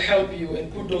not going to help you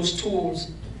and put those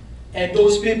tools and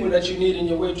those people that you need in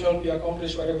your way to help you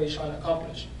accomplish whatever you're trying to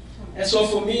accomplish. And so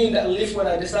for me in that lift, when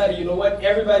I decided, you know what,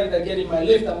 everybody that get in my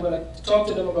lift, I'm going to talk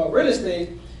to them about real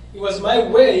estate, it was my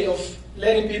way of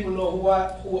letting people know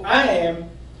who I am,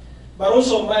 but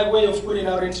also my way of putting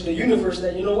out into the universe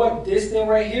that, you know what, this thing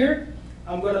right here,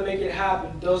 I'm going to make it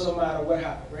happen, doesn't matter what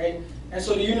happened, right? And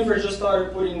so the universe just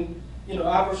started putting, you know,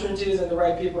 opportunities and the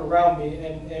right people around me,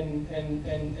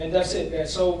 and that's it,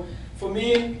 guys. So for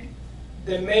me,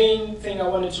 the main thing I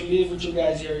wanted to leave with you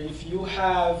guys here, if you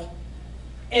have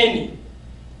any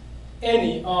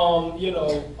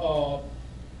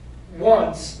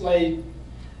wants, like,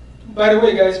 by the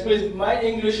way, guys, please, my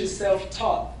English is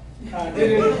self-taught.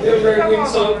 Didn't very good,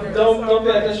 so don't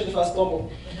pay attention if I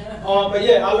stumble. But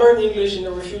yeah, I learned English in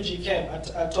a refugee camp.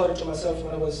 I taught it to myself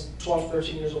when I was 12,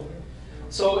 13 years old.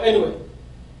 So anyway,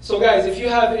 so guys, if you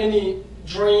have any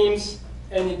dreams,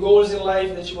 any goals in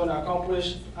life that you want to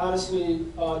accomplish, honestly,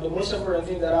 the most important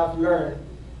thing that I've learned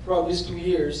throughout these 2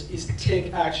 years is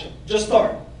take action. Just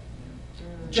start.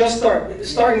 Just start.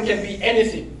 Starting can be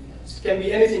anything. It can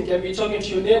be anything. It can be talking to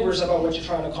your neighbors about what you're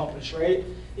trying to accomplish, right?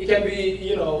 It can be,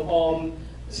 you know,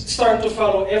 starting to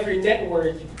follow every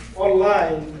network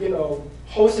online, you know,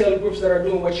 wholesale groups that are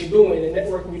doing what you're doing and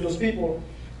networking with those people.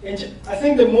 And I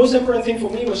think the most important thing for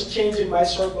me was changing my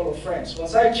circle of friends.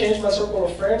 Once I changed my circle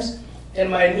of friends, and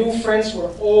my new friends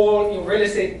were all in real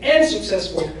estate and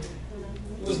successful,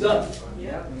 it was done.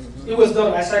 It was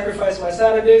done. I sacrificed my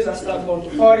Saturdays, I stopped going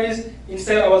to parties.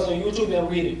 Instead, I was on YouTube and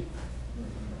reading.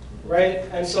 Right?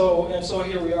 And so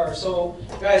here we are. So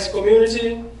guys,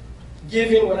 community,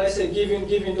 giving, when I say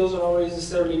giving doesn't always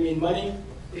necessarily mean money.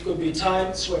 It could be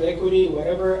time, sweat equity,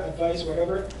 whatever, advice,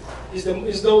 whatever.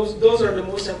 Those are the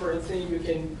most important things you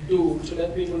can do to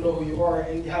let people know who you are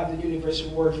and have the universe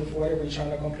reward you for whatever you're trying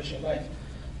to accomplish in life.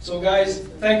 So guys,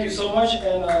 thank you so much,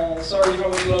 and sorry if I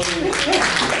was lovely.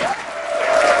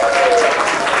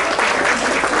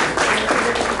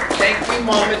 Thank you,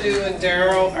 Mamadou and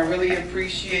Darryl. I really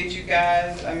appreciate you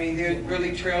guys. I mean, they're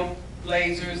really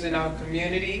trailblazers in our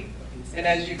community. And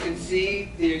as you can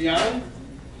see, they're young,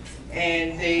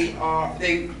 and they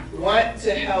want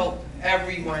to help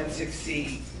everyone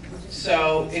succeed.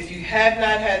 So if you have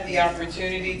not had the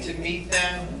opportunity to meet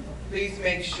them, please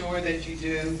make sure that you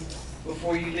do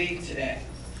before you leave today.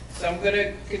 So I'm going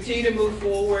to continue to move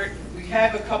forward. We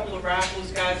have a couple of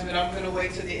raffles, guys, but I'm going to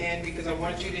wait to the end because I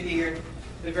want you to hear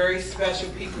the very special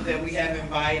people that we have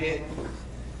invited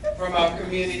from our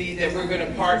community that we're going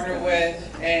to partner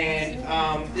with. And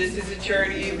this is a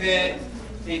charity event.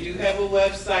 They do have a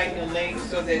website and a link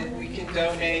so that we can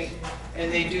donate,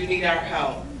 and they do need our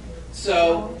help.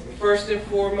 So first and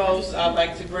foremost, I'd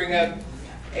like to bring up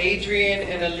Adrian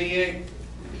and Aaliyah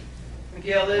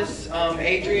Gillis.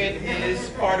 Adrian is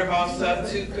part of our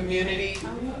SubTo community.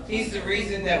 He's the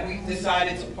reason that we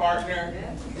decided to partner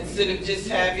instead of just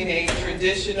having a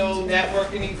traditional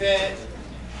networking event,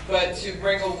 but to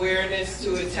bring awareness to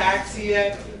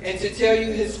Ataxia and to tell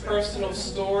you his personal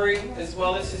story, as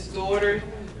well as his daughter,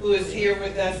 who is here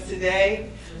with us today.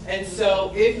 And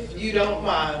so, if you don't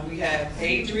mind, we have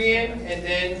Adrian and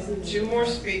then 2 more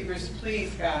speakers.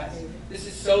 Please, guys, this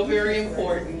is so very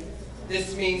important.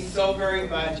 This means so very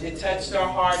much. It touched our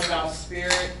heart and our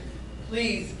spirit.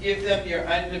 Please give them your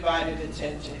undivided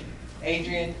attention.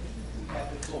 Adrian, you have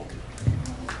the floor.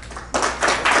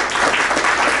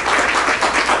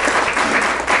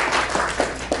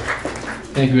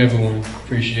 Thank you, everyone.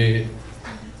 Appreciate it.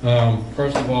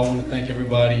 First of all, I want to thank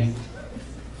everybody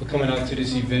for coming out to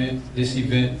this event. This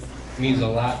event means a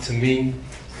lot to me.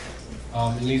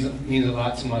 It means a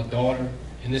lot to my daughter,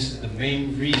 and this is the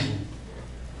main reason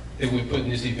that we're putting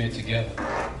this event together.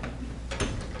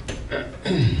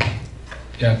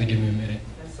 You have to give me a minute.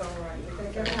 That's all right. You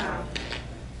take your time.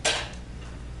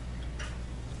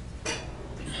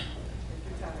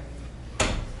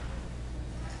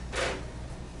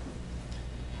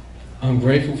 I'm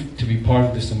grateful to be part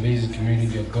of this amazing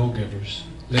community of go-givers,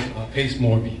 Pace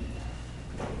Morby.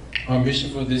 Our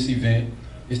mission for this event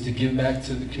is to give back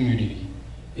to the community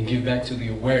and give back to the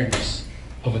awareness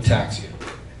of ataxia.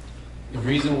 The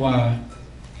reason why,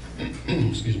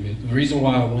 excuse me, the reason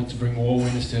why I want to bring more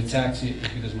awareness to ataxia is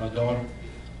because my daughter,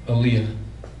 Aaliyah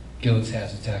Gillis,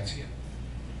 has ataxia.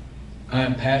 I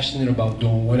am passionate about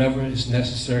doing whatever is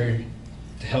necessary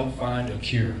to help find a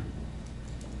cure.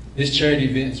 This charity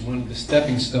event is one of the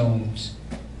stepping stones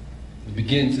to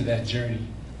begin to that journey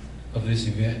of this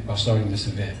event, by starting this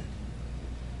event.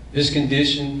 This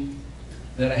condition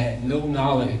that I had no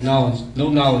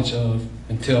knowledge of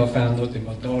until I found out that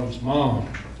my daughter's mom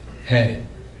had it.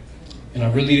 And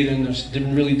I really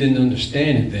didn't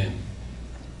understand it then.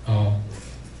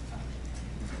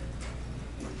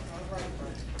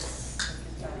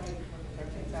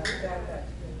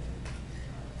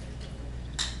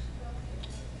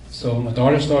 So my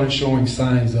daughter started showing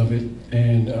signs of it,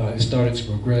 and it started to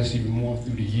progress even more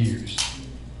through the years.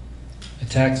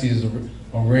 Ataxia is a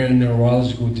rare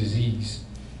neurological disease.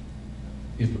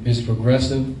 It's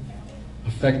progressive,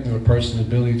 affecting a person's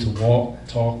ability to walk,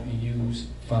 talk, and use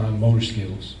fine motor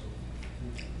skills.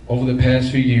 Over the past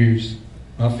few years,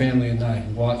 my family and I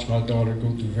have watched my daughter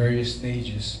go through various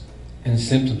stages and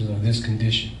symptoms of this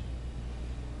condition.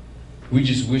 We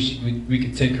just wish we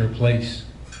could take her place,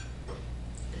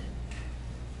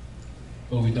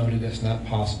 but we know that that's not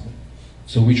possible.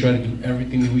 So we try to do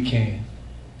everything that we can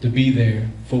to be there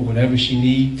for whatever she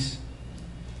needs.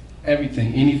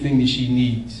 Everything, anything that she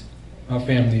needs, our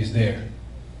family is there.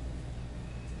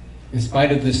 In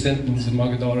spite of the symptoms that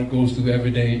my daughter goes through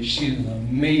every day, she's an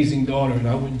amazing daughter, and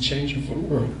I wouldn't change her for the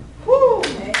world. Woo!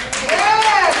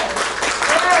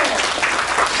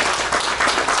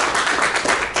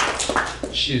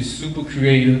 She is super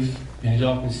creative, and as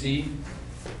y'all can see,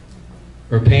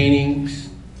 her paintings,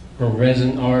 her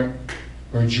resin art,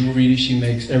 her jewelry that she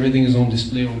makes, everything is on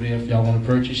display over there. If y'all want to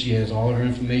purchase, she has all her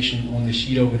information on the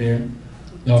sheet over there.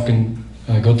 Y'all can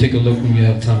go take a look when you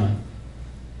have time.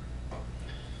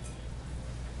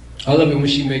 I love it when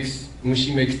she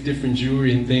makes different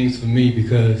jewelry and things for me,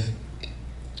 because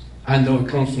I know it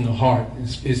comes from the heart.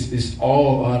 It's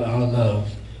all out of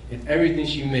love. And everything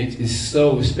she makes is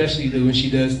so, especially when she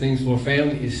does things for her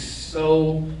family, is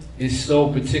so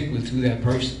particular to that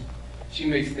person. She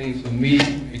makes things for me,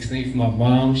 makes things for my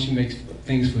mom, she makes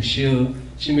things for Sheila,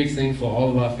 she makes things for all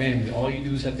of our family. All you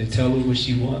do is have to tell her what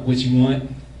you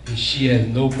want, and she has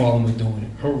no problem with doing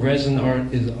it. Her resin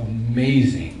art is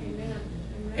amazing.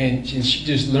 And she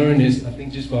just learned this, I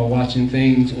think, just by watching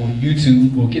things on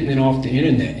YouTube or getting it off the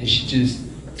internet, and she just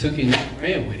took it and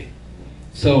ran with it.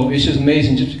 So it's just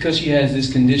amazing. Just because she has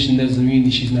this condition doesn't mean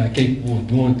that she's not capable of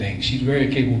doing things. She's very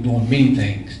capable of doing many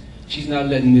things. She's not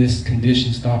letting this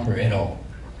condition stop her at all.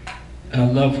 And I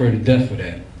love her to death for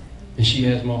that. And she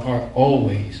has my heart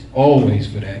always, always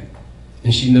for that.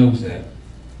 And she knows that.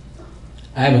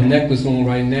 I have a necklace on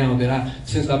right now that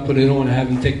since I put it on, I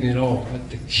haven't taken it off. I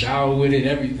take a shower with it,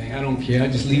 everything. I don't care. I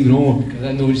just leave it on because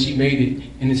I know that she made it,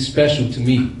 and it's special to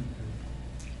me.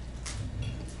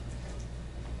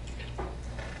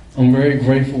 I'm very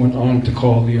grateful and honored to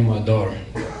call Aaliyah my daughter,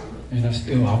 and I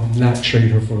will not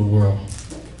trade her for the world.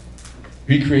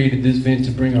 We created this event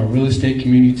to bring our real estate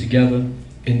community together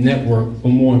and network, but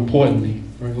more importantly,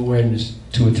 bring awareness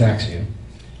to ataxia.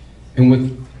 And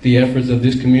with the efforts of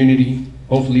this community,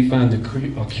 hopefully find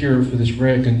a cure for this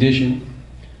rare condition.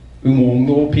 We want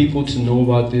more people to know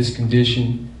about this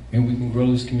condition, and we can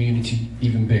grow this community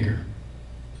even bigger.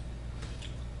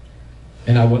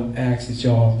 And I would ask that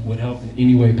y'all would help in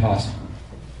any way possible.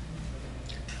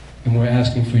 And we're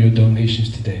asking for your donations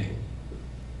today.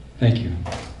 Thank you.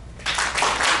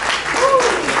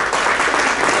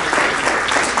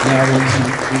 Now I want to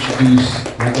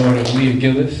introduce my daughter, Aaliyah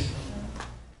Gillis.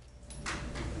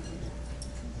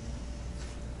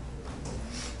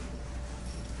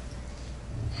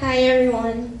 Hi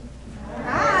everyone.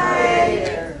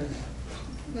 Hi.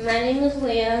 My name is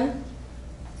Leah,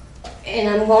 and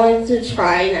I'm going to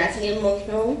try not to get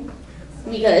emotional,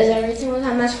 because every single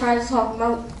time I try to talk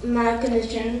about my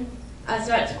condition, I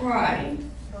start to cry.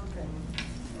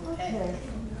 Okay.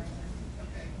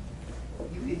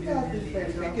 You got this,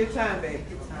 baby. Take your time, baby.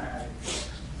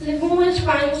 Living with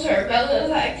spinal cerebellar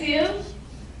ataxia.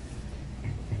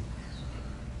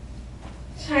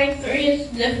 Type 3 is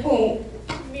difficult.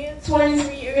 Being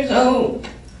 23 years old.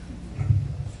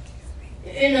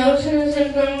 And noticing the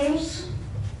symptoms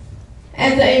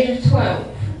at the age of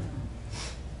 12.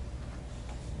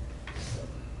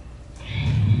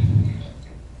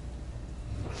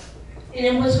 And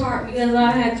it was hard because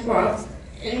I had to grow up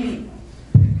and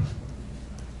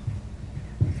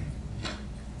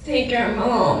take care of my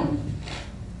mom.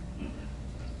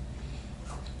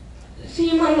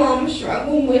 See my mom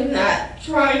struggle with not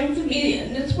trying to be a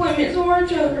disappointment to her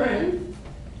children.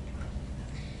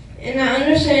 And I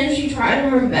understand she tried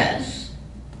her best.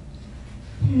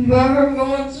 But her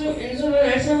going into the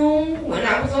nursing home when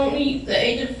I was only the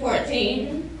age of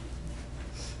 14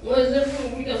 was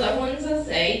different, because I wanted to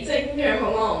stay taking care of my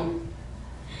mom.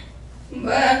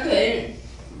 But I couldn't.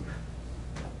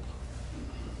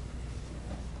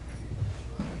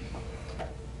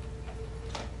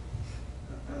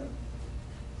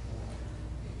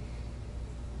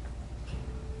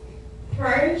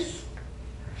 First,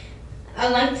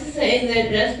 I'd like to say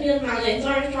that just because my legs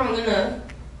aren't strong enough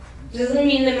doesn't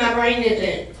mean that my brain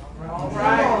isn't. All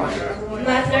right.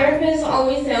 My therapist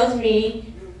always tells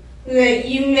me that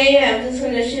you may have this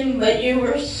condition, but you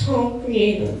were so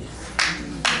creative.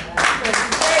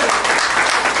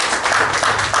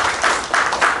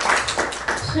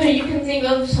 So you can think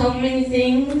of so many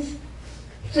things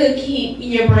to keep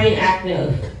your brain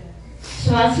active.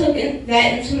 So I took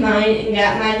that into mind and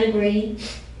got my degree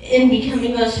in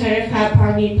becoming a certified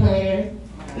party planner,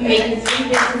 making 3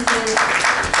 businesses.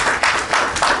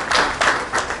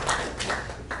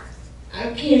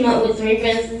 I came up with 3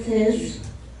 businesses,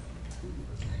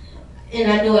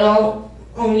 and I do it all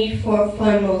only for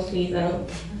fun mostly though.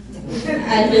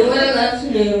 I do what I love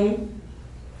to do,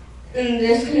 and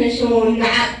this condition will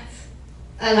not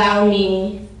allow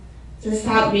me to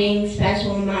stop being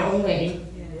special in my own way.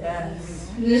 Yes.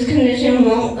 This condition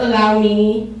won't allow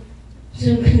me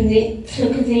to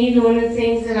continue doing the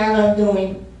things that I love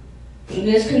doing.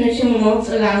 This condition won't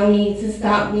allow me to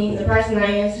stop being the person I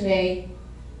am today.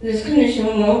 This condition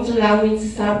won't allow me to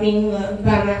stop being loved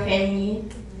by my family.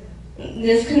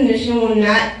 This condition will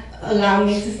not allow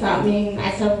me to stop being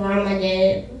myself around my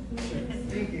dad.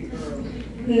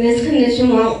 This condition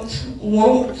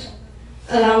won't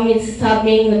allow me to stop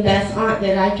being the best aunt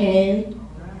that I can.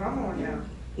 Come on now.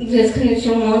 This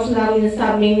condition won't allow me to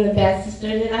stop being the best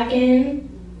sister that I can.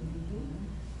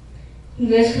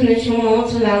 This condition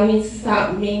won't allow me to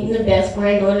stop being the best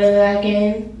granddaughter that I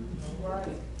can. Right.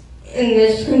 And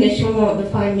this condition won't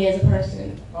define me as a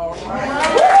person. All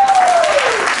right.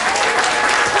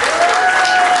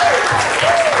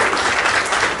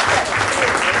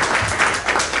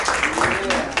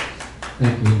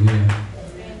 Thank you,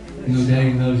 Aaliyah. You know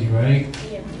Daddy loves you, right?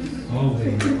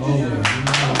 Always, always.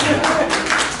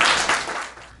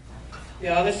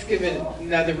 Y'all, let's give it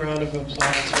another round of applause.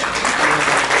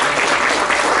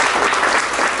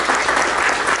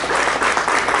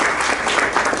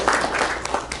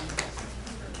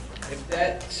 If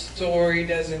that story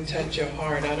doesn't touch your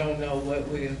heart, I don't know what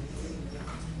will.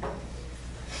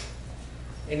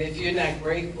 And if you're not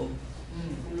grateful,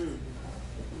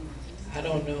 I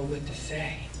don't know what to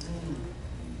say.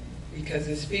 Because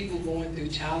there's people going through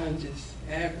challenges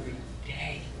every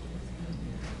day.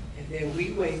 And then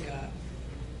we wake up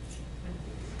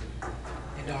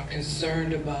and are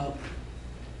concerned about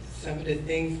some of the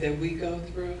things that we go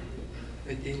through,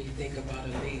 but then you think about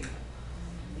Aaliyah.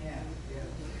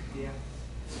 Yeah.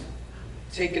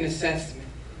 Take an assessment.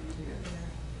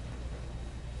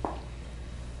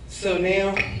 So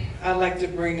now I'd like to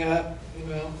bring up,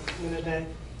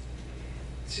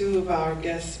 two of our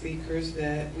guest speakers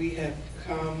that we have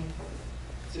come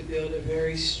to build a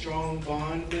very strong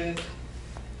bond with.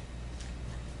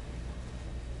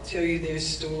 Tell you their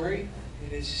story.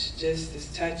 It is just as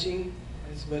touching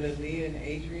as what Aaliyah and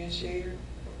Adrian shared.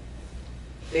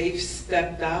 They've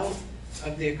stepped out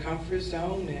of their comfort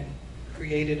zone and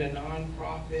created a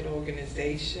nonprofit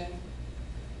organization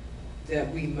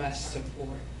that we must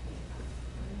support.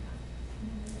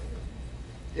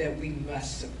 That we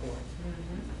must support.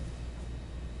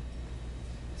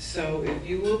 So if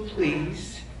you will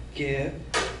please give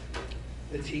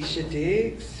Letitia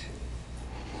Diggs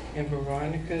and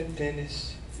Veronica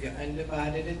Denis your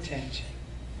undivided attention,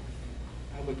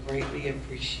 I would greatly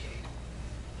appreciate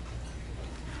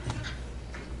it.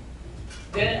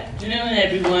 Good afternoon,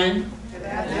 everyone. Good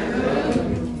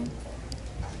afternoon.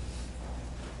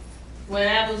 When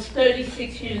I was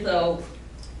 36 years old,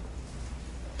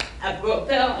 I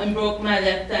fell and broke my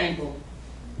left ankle.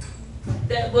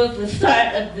 That was the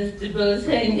start of this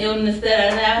debilitating illness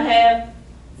that I now have.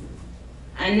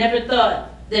 I never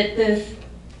thought that this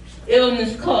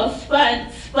illness called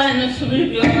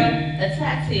spinocerebellar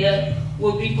ataxia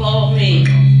would befall me.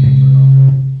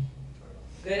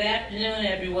 Good afternoon,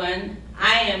 everyone.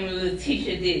 I am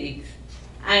Letitia Diggs.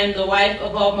 I am the wife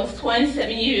of almost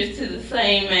 27 years to the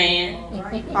same man. All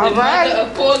the right. mother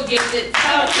of 4 gifted,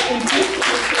 talented, and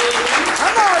beautiful children.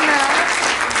 Come on now.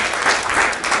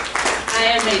 I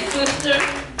am a sister,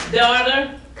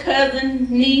 daughter, cousin,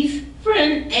 niece,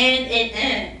 friend, and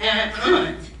an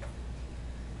aunt.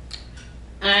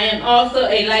 I am also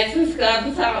a licensed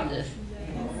cosmetologist.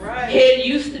 Hair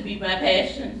used to be my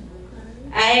passion.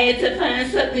 I had to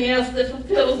find something else that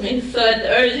fulfilled me, so at the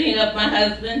urging of my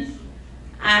husband,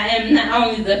 I am not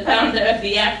only the founder of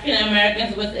the African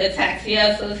Americans with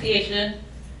Ataxia Association,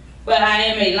 but I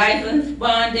am a licensed,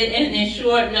 bonded, and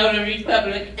insured notary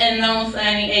public and loan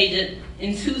signing agent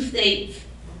in 2 states,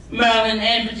 Maryland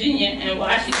and Virginia, and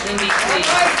Washington, D.C.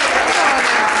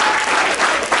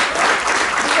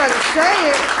 You better say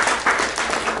it.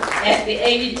 At the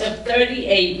age of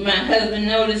 38, my husband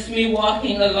noticed me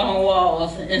walking along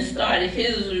walls and started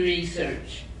his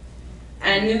research.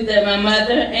 I knew that my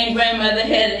mother and grandmother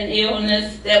had an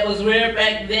illness that was rare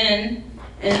back then,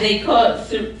 and they called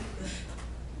it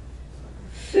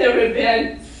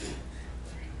cerebellar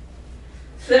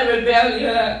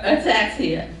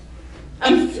ataxia.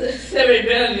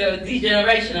 Cerebellar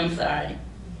degeneration, I'm sorry.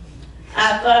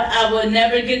 I thought I would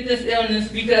never get this illness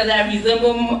because I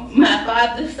resemble my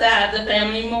father's side of the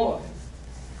family more.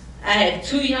 I had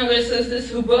 2 younger sisters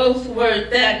who both were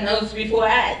diagnosed before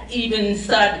I even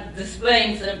started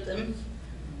displaying symptoms.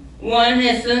 One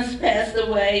has since passed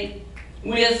away,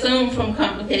 we assume from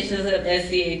complications of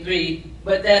SCA3,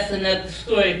 but that's another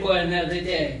story for another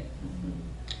day.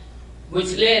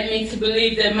 Which led me to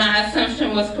believe that my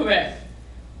assumption was correct.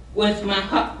 With my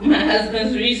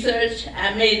husband's research,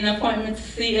 I made an appointment to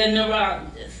see a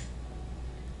neurologist.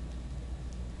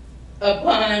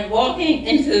 Upon walking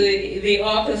into the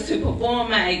office to perform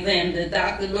my exam, the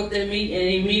doctor looked at me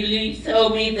and immediately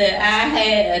told me that I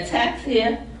had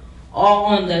ataxia all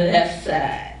on the left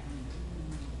side.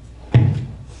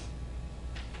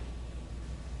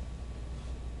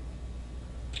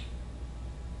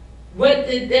 What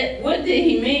did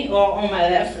he mean all on my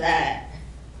left side?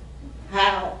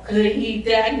 How could he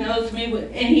diagnose me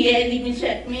with, and he hadn't even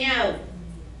checked me out?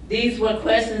 These were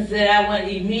questions that I wanted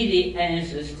immediate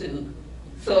answers to.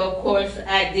 So of course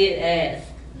I did ask.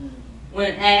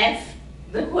 When asked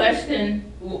the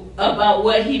question about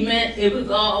what he meant, it was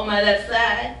all on my left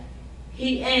side,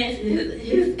 he answered,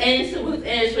 his answer was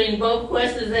answering both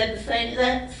questions at the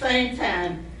same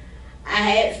time. I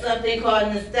had something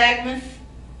called nystagmus,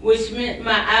 which meant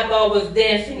my eyeball was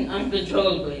dancing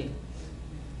uncontrollably.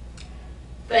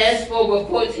 Fast forward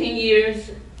 14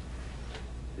 years,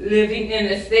 living in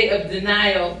a state of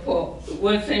denial for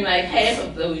what seemed like half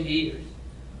of those years.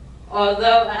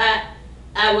 Although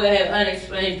I would have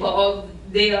unexplained pause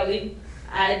daily,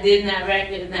 I did not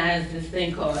recognize this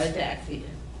thing called ataxia.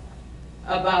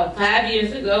 About 5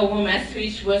 years ago, when my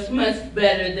speech was much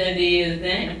better than it is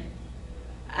now,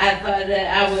 I thought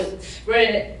that I would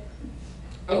spread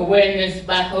awareness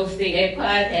by hosting a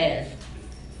podcast.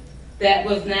 That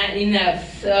was not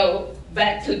enough, so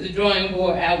back to the drawing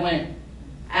board I went.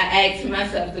 I asked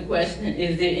myself the question,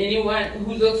 is there anyone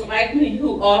who looks like me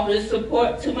who offers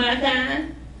support to my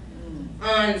kind?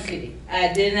 Honestly,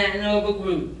 I did not know of a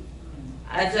group.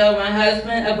 I told my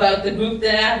husband about the group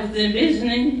that I was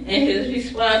envisioning, and his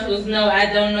response was, no, I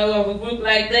don't know of a group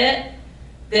like that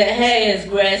has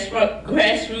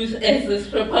grassroots as its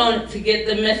proponent to get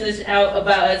the message out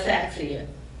about ataxia.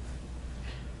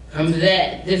 From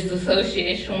that, this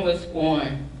association was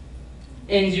born.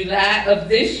 In July of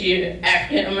this year,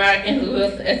 African Americans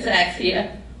with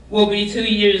ataxia will be 2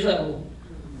 years old.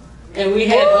 And we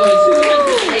have over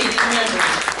 280 members.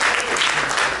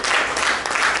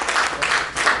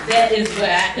 That is what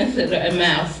I consider a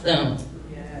milestone.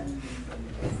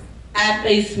 I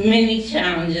face many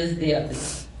challenges daily.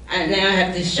 I now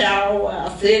have to shower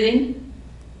while sitting.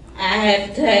 I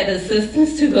have to have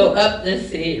assistance to go up the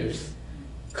stairs.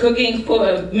 Cooking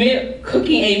a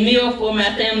meal for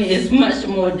my family is much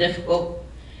more difficult.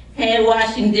 Hand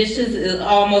washing dishes is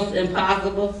almost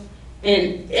impossible,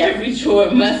 and every chore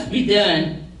must be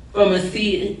done from a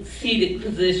seated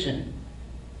position.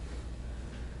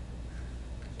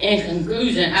 In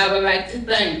conclusion, I would like to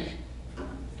thank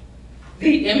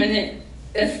the Eminent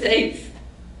Estates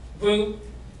Group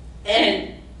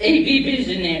and AV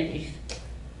Visionaries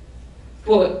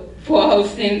for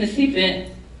hosting this event.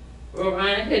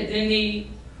 Veronica Denis,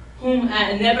 whom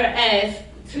I never asked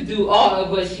to do all of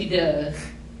what she does.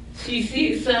 She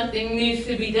sees something needs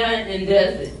to be done and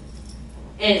does it.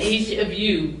 And each of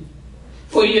you,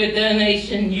 for your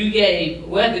donation you gave,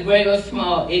 whether great or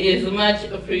small, it is much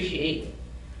appreciated.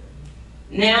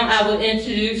 Now I will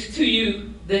introduce to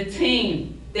you the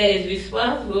team that is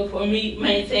responsible for me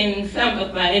maintaining some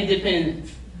of my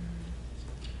independence.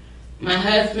 My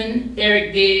husband,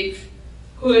 Adrian Gillis,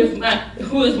 who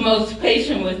is most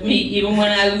patient with me even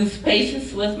when I lose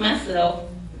patience with myself.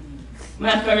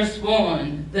 My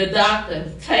firstborn, the doctor,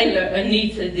 Taylor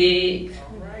Anita Diggs.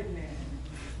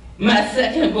 My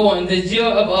secondborn, the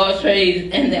jewel of all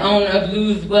trades and the owner of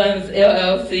Lou's Buns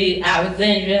LLC,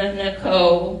 Alexandria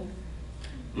Nicole.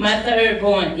 My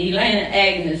thirdborn, Elena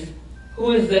Agnes,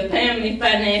 who is the family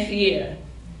financier,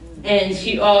 and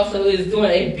she also is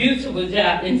doing a beautiful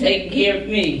job in taking care of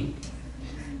me.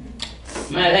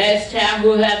 My last child,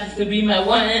 who happens to be my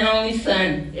one and only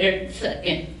son, Eric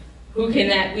II, who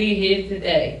cannot be here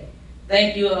today.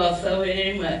 Thank you all so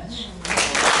very much.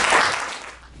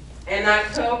 In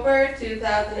October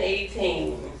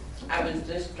 2018, I was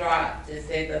distraught, to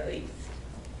say the least,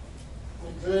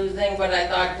 with losing what I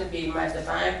thought to be my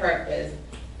divine purpose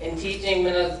in teaching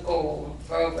middle school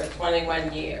for over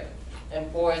 21 years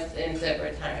and forced into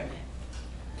retirement.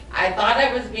 I thought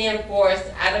I was being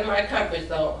forced out of my comfort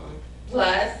zone.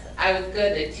 Plus, I was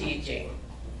good at teaching.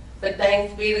 But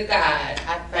thanks be to God,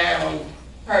 I found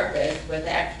purpose with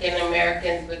African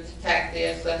Americans with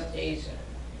Ataxia Association.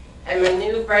 And my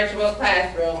new virtual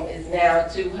classroom is now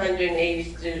 280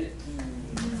 students.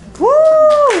 Woo!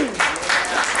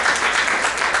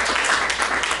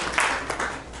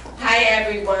 Hi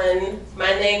everyone,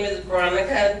 my name is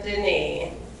Veronica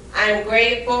Denis. I'm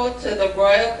grateful to the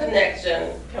Royal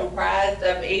Connection comprised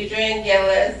of Adrian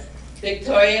Gillis,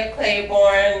 Victoria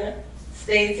Claiborne,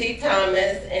 Stacey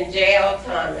Thomas, and J.L.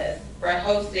 Thomas for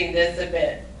hosting this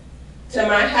event. To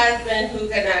my husband, who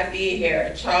could not be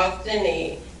here, Charles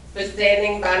Denis, for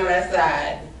standing by my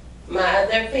side. my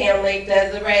other family,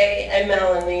 Desiree and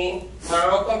Melanie, my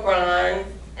Uncle Ron,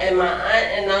 and my aunt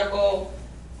and uncle,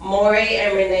 Maury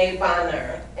and Renee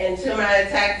Bonner, and to my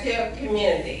Ataxia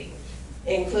community,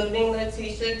 including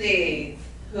Letitia Diggs,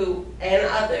 and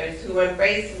others who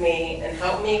embraced me and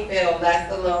helped me feel less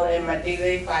alone in my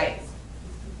daily fights.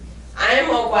 I am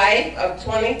a wife of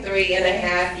 23 and a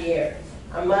half years,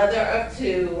 a mother of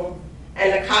 2,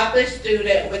 an accomplished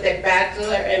student with a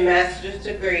bachelor and master's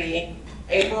degree,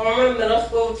 a former middle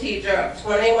school teacher of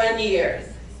 21 years,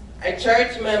 a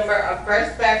church member of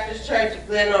First Baptist Church of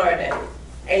Glenarden,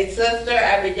 a sister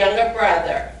of a younger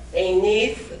brother, a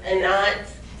niece, an aunt,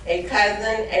 a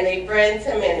cousin, and a friend to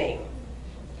many.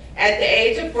 At the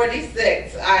age of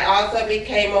 46, I also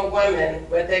became a woman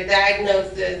with a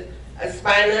diagnosis of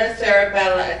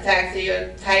spinocerebellar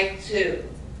ataxia type 2.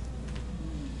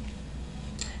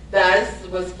 Thus,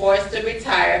 was forced to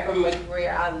retire from a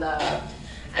career I loved,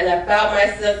 and I felt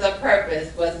my sense of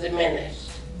purpose was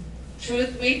diminished.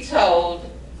 Truth be told,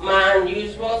 my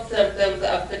unusual symptoms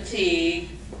of fatigue,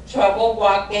 trouble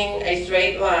walking a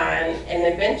straight line,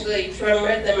 and eventually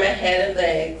tremors in my head and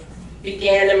legs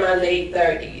began in my late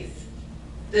 30s.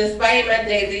 Despite my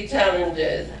daily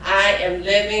challenges, I am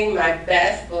living my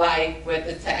best life with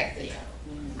ataxia.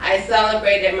 I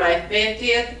celebrated my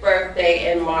 50th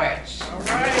birthday in March. All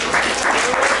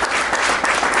right.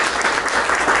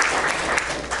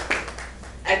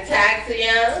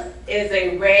 Ataxia is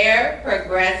a rare,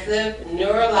 progressive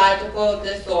neurological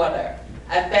disorder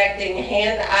affecting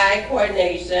hand-eye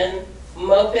coordination,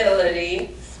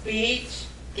 mobility, speech,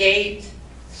 gait,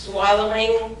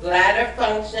 swallowing, bladder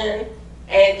function,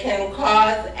 and can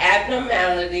cause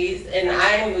abnormalities in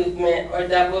eye movement or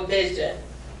double vision,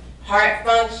 heart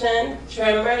function,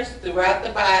 tremors throughout the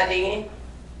body,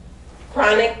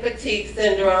 chronic fatigue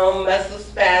syndrome, muscle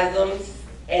spasms,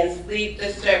 and sleep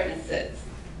disturbances,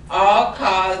 all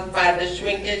caused by the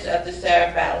shrinkage of the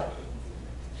cerebellum.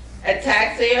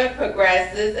 Ataxia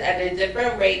progresses at a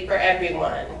different rate for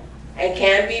everyone and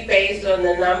can be based on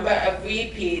the number of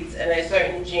repeats in a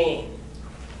certain gene.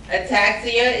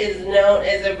 Ataxia is known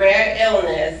as a rare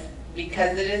illness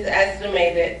because it is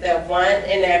estimated that 1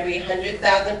 in every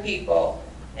 100,000 people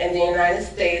in the United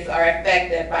States are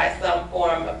affected by some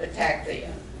form of ataxia.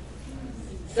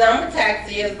 Some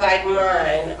ataxias, like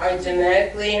mine, are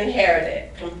genetically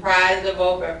inherited, comprised of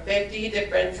over 50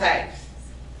 different types,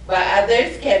 but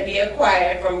others can be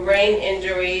acquired from brain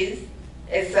injuries,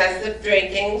 excessive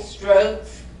drinking,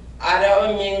 strokes,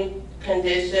 autoimmune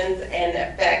conditions, and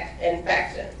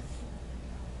infections.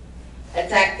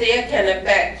 Ataxia can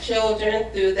affect children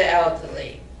through the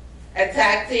elderly.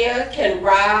 Ataxia can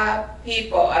rob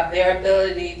people of their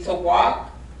ability to walk,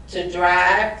 to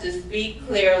drive, to speak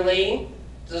clearly,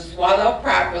 to swallow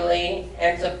properly,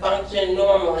 and to function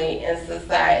normally in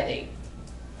society.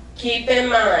 Keep in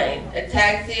mind,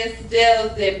 ataxia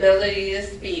steals the ability to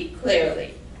speak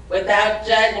clearly, without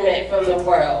judgment from the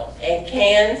world, and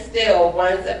can steal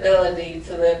one's ability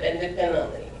to live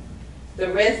independently.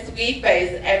 The risks we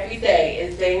face every day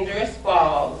is dangerous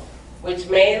falls, which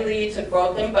may lead to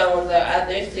broken bones or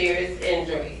other serious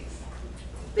injuries.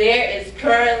 There is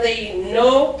currently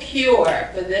no cure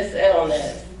for this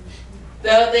illness,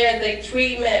 though there is a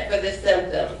treatment for the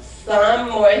symptoms, some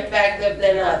more effective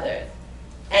than others,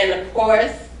 and of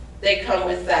course, they come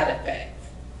with side effects.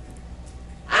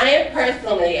 I am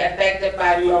personally affected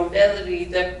by mobility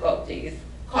difficulties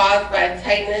caused by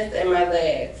tightness in my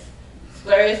legs,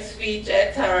 slurred speech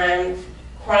at times,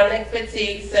 chronic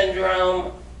fatigue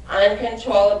syndrome,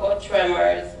 uncontrollable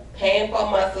tremors, painful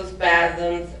muscle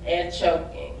spasms, and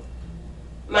choking.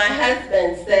 My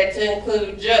husband said to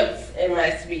include jokes in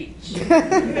my speech.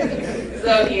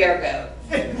 So here goes.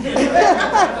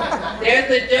 There's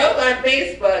a joke on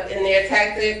Facebook in the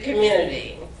ataxia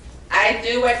community. I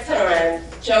do at times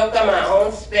choke on my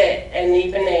own spit and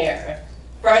even air.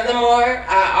 Furthermore,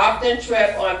 I often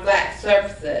trip on flat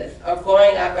surfaces or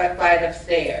going up a flight of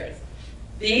stairs.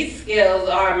 These skills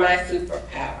are my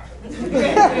superpower.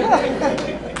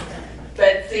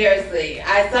 But seriously,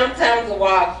 I sometimes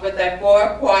walk with a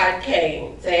 4-quad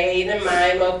cane to aid in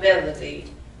my mobility,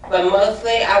 but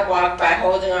mostly I walk by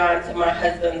holding on to my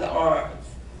husband's arms.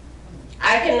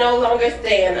 I can no longer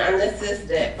stand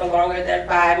unassisted for longer than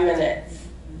 5 minutes.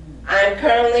 I'm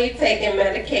currently taking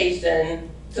medication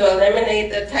to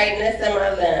eliminate the tightness in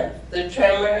my limbs, the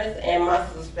tremors, and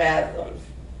muscle spasms.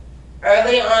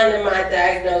 Early on in my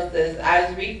diagnosis, I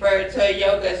was referred to a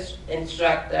yoga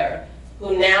instructor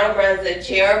who now runs a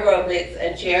chair aerobics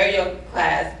and chair yoga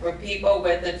class for people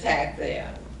with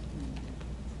ataxia.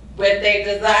 With a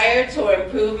desire to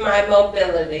improve my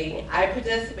mobility, I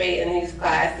participate in these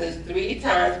classes 3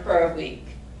 times per week.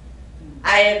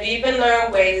 I have even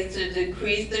learned ways to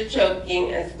decrease the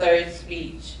choking and slurred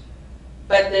speech.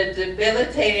 But the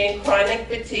debilitating chronic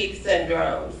fatigue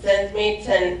syndrome sends me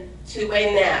to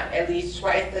a nap at least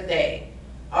twice a day,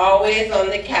 always on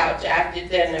the couch after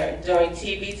dinner during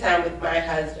TV time with my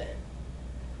husband.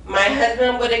 My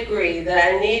husband would agree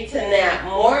that I need to nap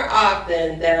more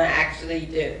often than I actually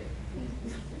do.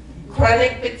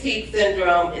 Chronic fatigue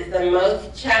syndrome is the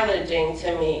most challenging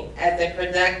to me as a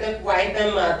productive wife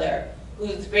and mother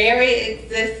whose very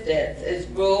existence is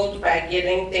ruled by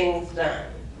getting things done.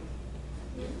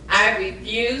 I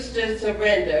refuse to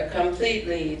surrender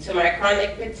completely to my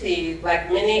chronic fatigue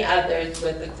like many others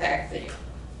with ataxia.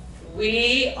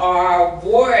 We are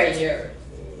warriors.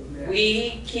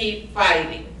 We keep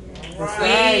fighting.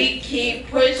 We keep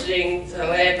pushing to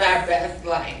live our best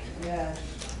life.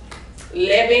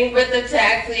 Living with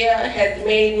ataxia has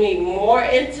made me more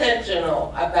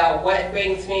intentional about what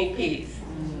brings me peace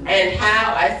and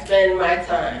how I spend my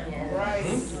time.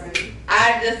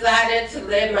 I've decided to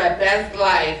live my best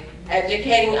life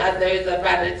educating others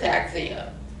about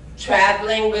ataxia,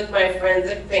 traveling with my friends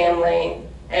and family,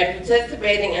 and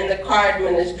participating in the card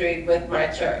ministry with my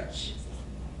church.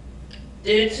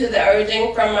 Due to the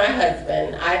urging from my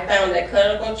husband, I found a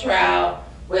clinical trial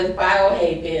with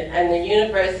Biohaven and the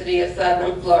University of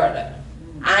Southern Florida.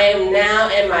 I am now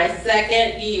in my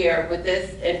 2nd year with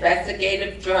this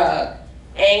investigative drug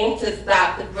aimed to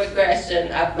stop the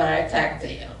progression of my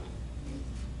ataxia.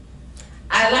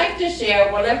 I'd like to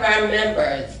share one of our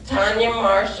members, Tanya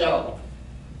Marshall,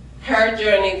 her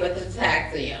journey with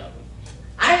ataxia.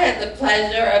 I had the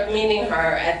pleasure of meeting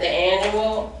her at the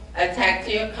annual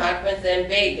Ataxia Conference in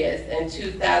Vegas in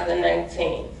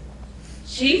 2019.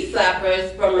 She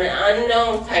suffers from an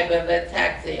unknown type of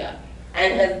ataxia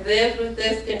and has lived with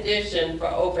this condition for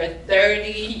over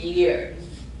 30 years.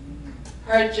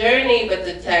 Her journey with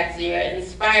ataxia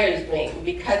inspires me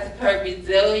because of her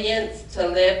resilience to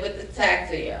live with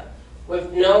ataxia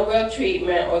with no real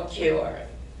treatment or cure.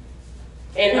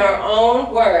 In her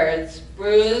own words,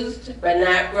 bruised but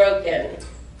not broken,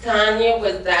 Tanya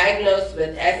was diagnosed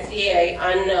with SCA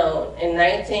unknown in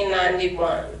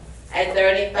 1991 at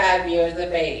 35 years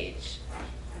of age.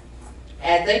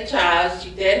 As a child, she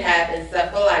did have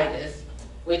encephalitis,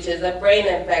 which is a brain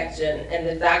infection, and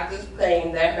the doctors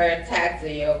claimed that her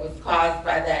ataxia was caused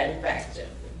by that infection.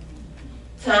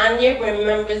 Tanya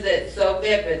remembers it so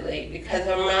vividly because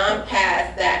her mom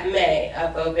passed that May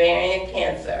of ovarian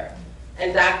cancer,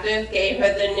 and doctors gave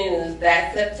her the news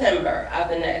that September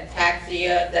of an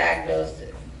ataxia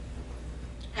diagnosis.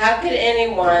 How could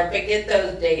anyone forget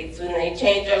those dates when they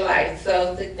change your life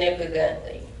so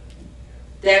significantly?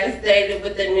 Devastated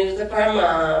with the news of her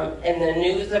mom and the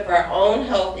news of her own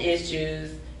health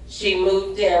issues, she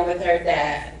moved in with her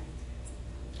dad.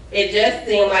 It just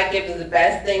seemed like it was the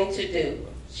best thing to do.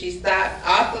 She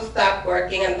also stopped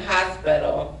working in the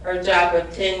hospital, her job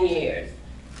of 10 years,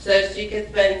 so she could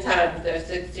spend time with her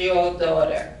 6-year-old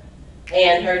daughter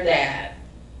and her dad.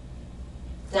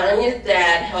 Tanya's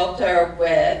dad helped her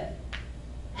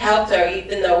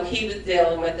even though he was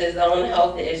dealing with his own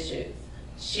health issues.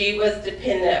 She was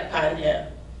dependent upon him.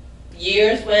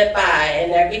 Years went by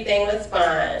and everything was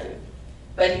fine,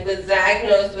 but he was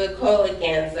diagnosed with colon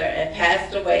cancer and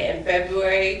passed away in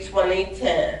February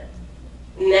 2010.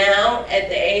 Now, at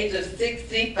the age of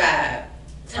 65,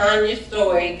 Tanya's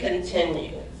story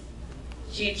continues.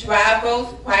 She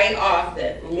travels quite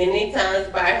often, many times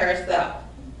by herself.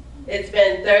 It's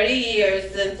been 30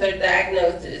 years since her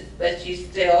diagnosis, but she's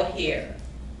still here.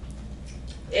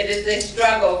 It is a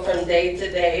struggle from day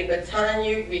to day, but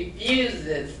Tanya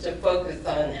refuses to focus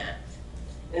on that.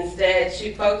 Instead,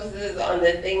 she focuses on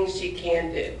the things she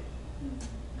can do.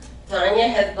 Tanya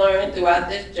has learned throughout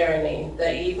this journey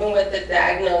that even with a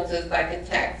diagnosis like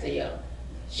ataxia,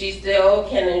 she still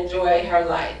can enjoy her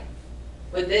life.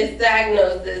 With this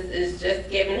diagnosis, it's just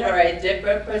given her a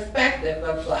different perspective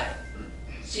of life.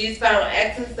 She's found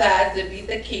exercise to be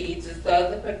the key to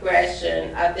slow the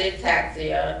progression of the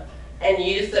ataxia and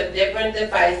use of different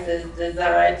devices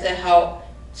designed to help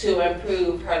to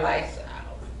improve her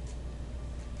lifestyle.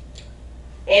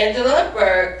 Angela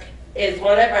Burke is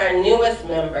one of our newest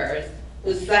members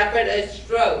who suffered a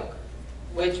stroke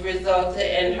which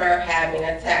resulted in her having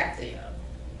ataxia.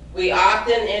 We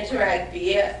often interact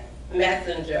via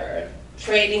Messenger,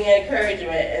 trading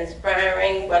encouragement,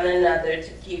 inspiring one another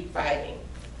to keep fighting.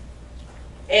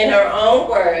 In her own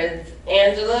words,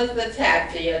 Angela's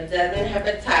ataxia doesn't have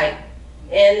a type.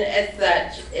 and as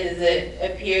such,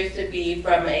 it appears to be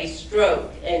from a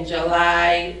stroke in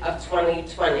July of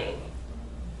 2020.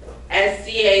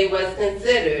 SCA was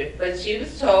considered, but she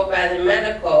was told by the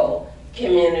medical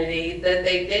community that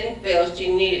they didn't feel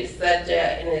she needed such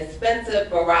an expensive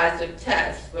barrage of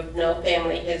tests with no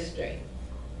family history.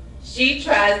 She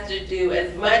tries to do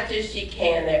as much as she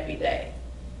can every day.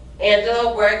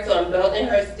 Angela works on building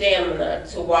her stamina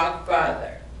to walk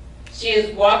farther. She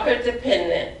is walker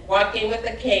dependent. Walking with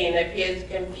a cane appears to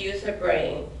confuse her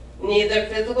brain. Neither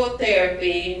physical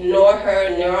therapy nor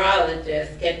her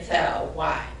neurologist can tell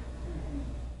why.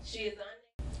 She is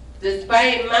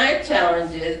Despite my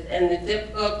challenges and the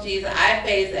difficulties I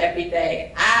face every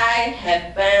day, I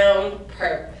have found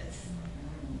purpose.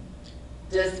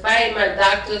 Despite my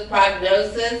doctor's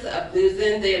prognosis of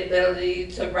losing the ability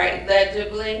to write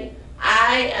legibly,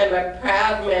 I am a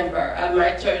proud member of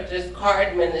my church's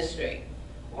card ministry,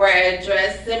 where I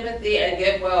address sympathy and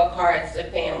goodwill cards to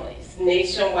families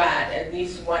nationwide at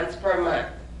least once per month.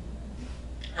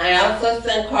 I also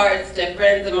send cards to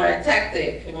friends in my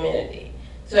Ataxia community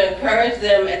to encourage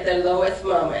them at their lowest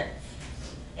moments.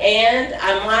 And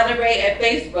I moderate a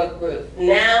Facebook group,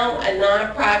 now a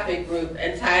nonprofit group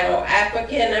entitled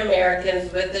African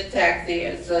Americans with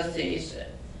Ataxia Association.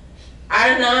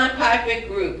 Our nonprofit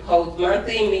group holds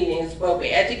monthly meetings where we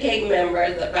educate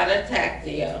members about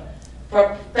ataxia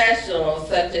from professionals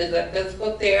such as a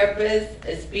physical therapist,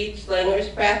 a speech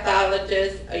language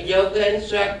pathologist, a yoga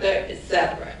instructor,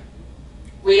 etc.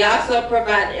 We also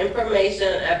provide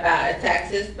information about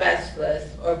ataxia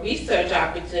specialists or research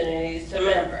opportunities to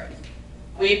members.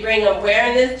 We bring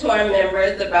awareness to our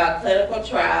members about clinical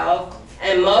trials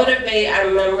and motivate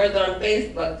our members on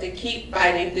Facebook to keep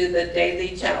fighting through the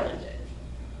daily challenges.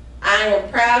 I am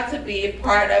proud to be a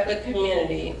part of a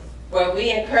community where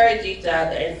we encourage each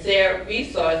other and share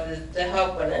resources to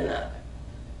help one another.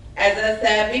 As I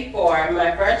said before,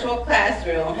 my virtual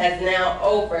classroom has now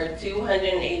over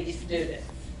 280 students.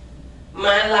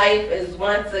 My life is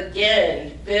once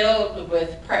again filled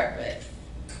with purpose.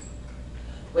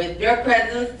 With your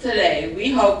presence today,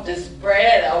 we hope to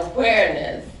spread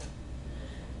awareness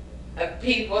of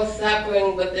people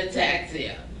suffering with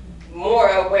ataxia. More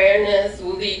awareness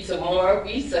will lead to more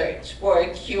research for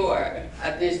a cure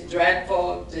of this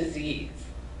dreadful disease.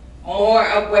 More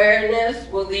awareness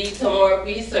will lead to more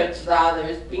research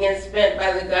dollars being spent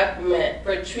by the government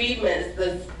for treatments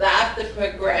that stop the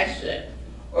progression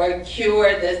or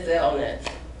cure this illness.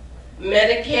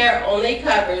 Medicare only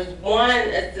covers one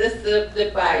assistive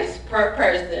device per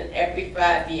person every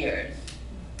 5 years.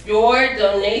 Your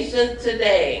donations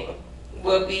today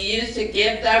will be used to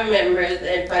gift our members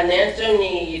in financial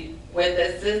need with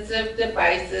assistive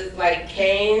devices like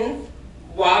canes,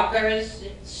 walkers,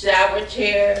 shower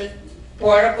chairs,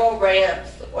 portable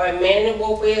ramps, or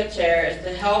manual wheelchairs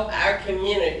to help our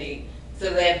community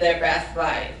to live their best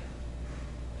life.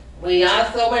 We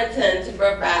also intend to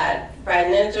provide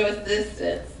financial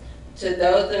assistance to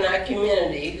those in our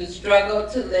community who struggle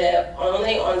to live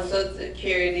only on Social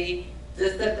Security,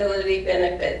 disability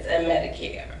benefits, and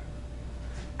Medicare.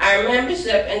 Our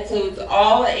membership includes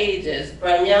all ages,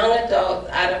 from young adults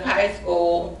out of high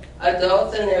school,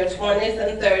 adults in their 20s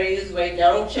and 30s with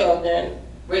young children,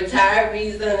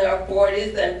 retirees in their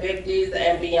 40s and 50s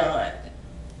and beyond.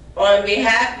 On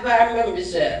behalf of our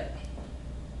membership,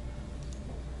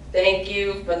 thank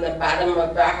you from the bottom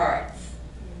of our hearts.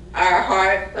 Our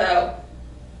heartfelt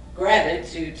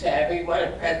gratitude to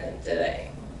everyone present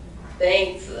today.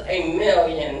 Thanks a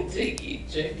million to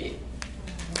each of you.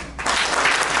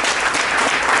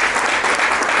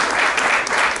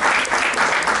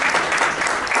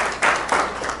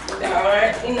 There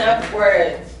aren't enough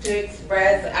words to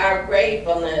express our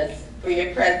gratefulness for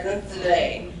your presence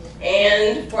today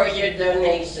and for your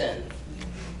donations.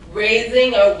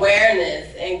 Raising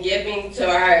awareness and giving to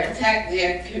our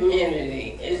Ataxia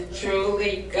community is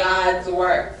truly God's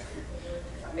work.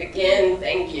 Again,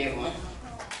 thank you.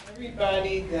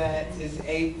 Everybody that is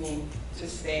able to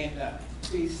stand up,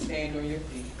 please stand on your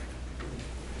feet.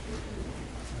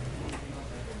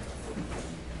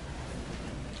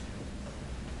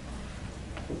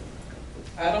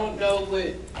 I don't know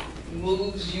what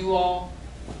moves you all,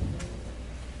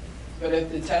 but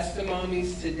if the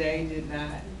testimonies today did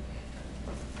not,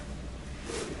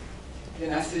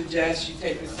 then I suggest you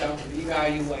take a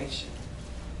self-evaluation.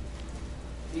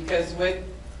 Because what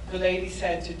the ladies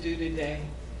had to do today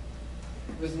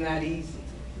was not easy.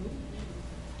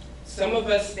 Some of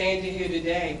us standing here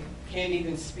today can't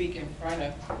even speak in front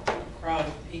of a crowd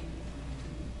of people.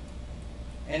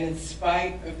 And in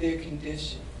spite of their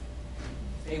condition,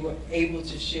 they were able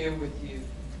to share with you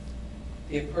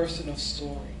their personal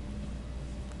story.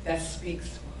 That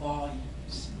speaks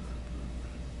volumes.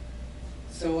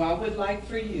 So I would like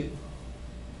for you,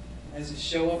 as a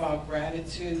show of our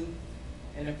gratitude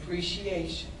and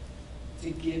appreciation, to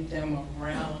give them a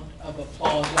round of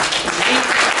applause. Like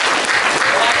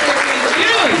it was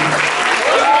you,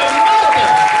 or your mother,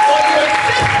 or your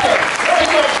sister, or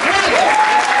your brother.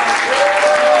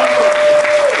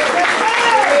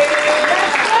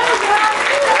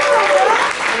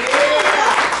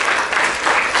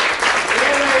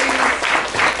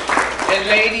 And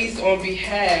ladies, on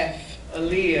behalf of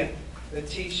Aaliyah,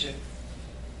 Letitia,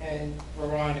 and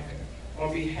Veronica,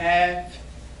 on behalf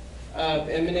of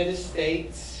Eminent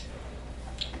Estates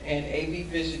and AV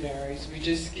Visionaries, we're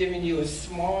just giving you a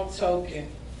small token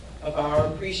of our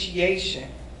appreciation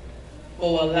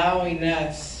for allowing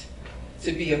us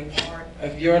to be a part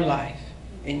of your life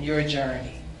and your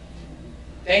journey.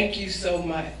 Thank you so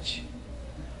much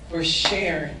for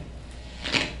sharing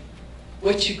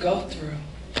what you go through,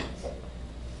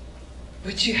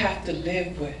 what you have to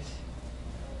live with.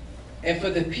 And for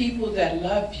the people that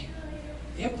love you,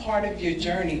 they're part of your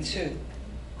journey too.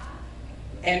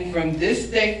 And from this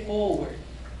day forward,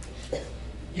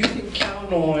 you can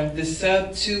count on the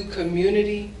SubTo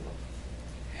community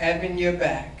having your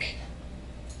back.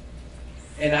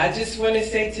 And I just want to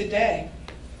say today,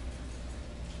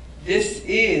 this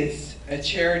is a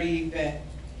charity event.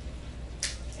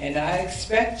 And I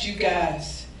expect you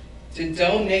guys to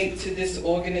donate to this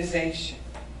organization.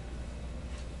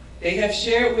 They have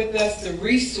shared with us the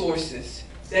resources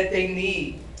that they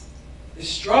need, the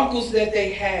struggles that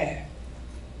they have.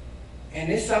 And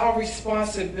it's our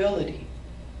responsibility,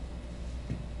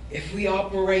 if we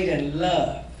operate in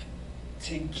love,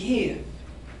 to give.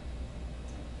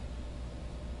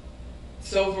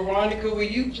 So Veronica, will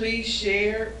you please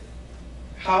share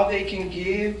how they can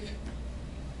give?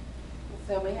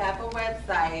 So we have a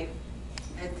website,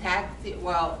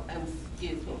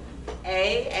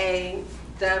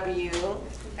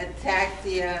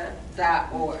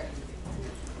 AAWataxia.org.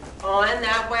 On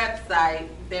that website,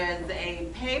 there's a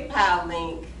PayPal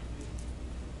link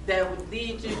that would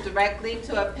lead you directly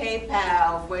to a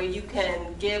PayPal where you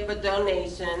can give a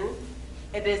donation.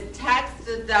 It is tax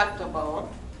deductible,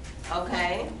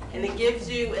 okay? And it gives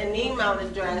you an email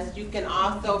address. You can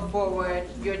also forward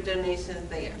your donations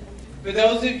there. For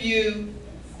those of you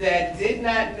that did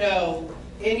not know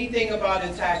anything about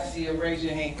Ataxia, raise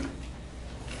your hand.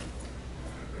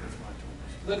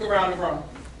 Look around the room.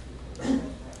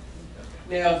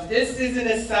 Now, if this isn't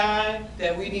a sign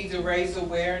that we need to raise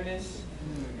awareness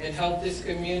and help this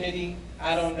community,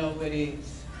 I don't know what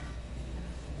is.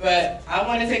 But I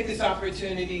want to take this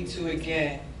opportunity to,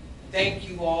 again, thank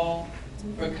you all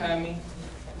for coming.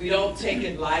 We don't take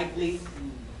it lightly.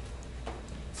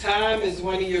 Time is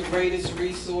one of your greatest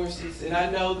resources, and I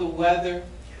know the weather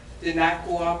did not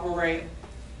cooperate.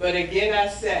 But again, I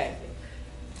say,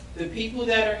 the people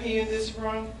that are here in this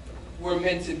room were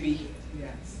meant to be here.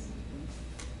 Yes.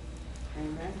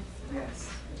 Amen. Yes.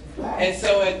 And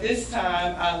so at this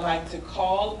time, I'd like to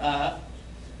call up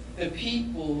the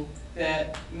people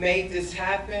that made this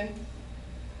happen.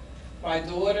 My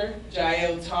daughter,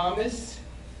 Darryl Thomas.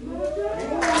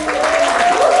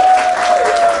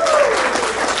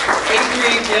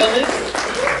 Adrian Gillis.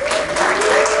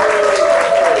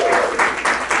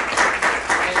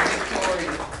 And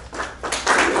Victoria.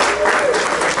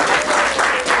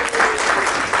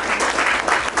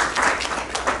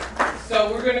 So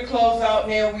we're going to close out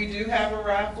now. We do have a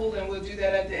raffle, and we'll do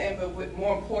that at the end. But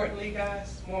more importantly,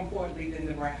 guys, more importantly than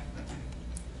the raffle,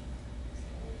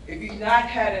 if you've not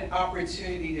had an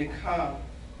opportunity to come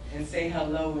and say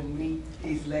hello and meet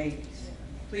these ladies,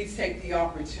 please take the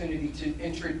opportunity to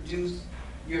introduce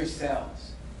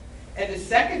yourselves. And the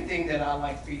second thing that I'd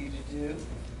like for you to do,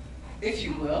 if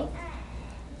you will,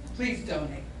 please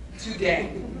donate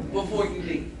today before you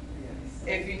leave.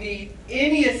 If you need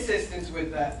any assistance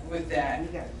with that, we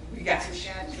got you.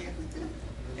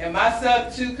 And my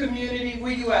SubTo community,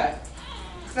 where you at?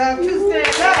 SubTo stand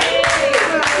up.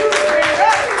 SubTo stand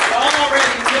up. Y'all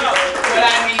already know what I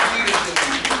need you to do.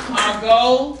 Our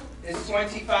goal is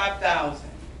 $25,000,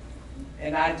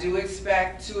 and I do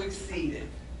expect to exceed it.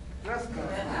 Let's go.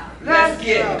 Let's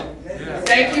get it.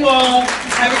 Thank you all.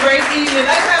 Have a great evening.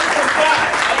 Let's have some fun.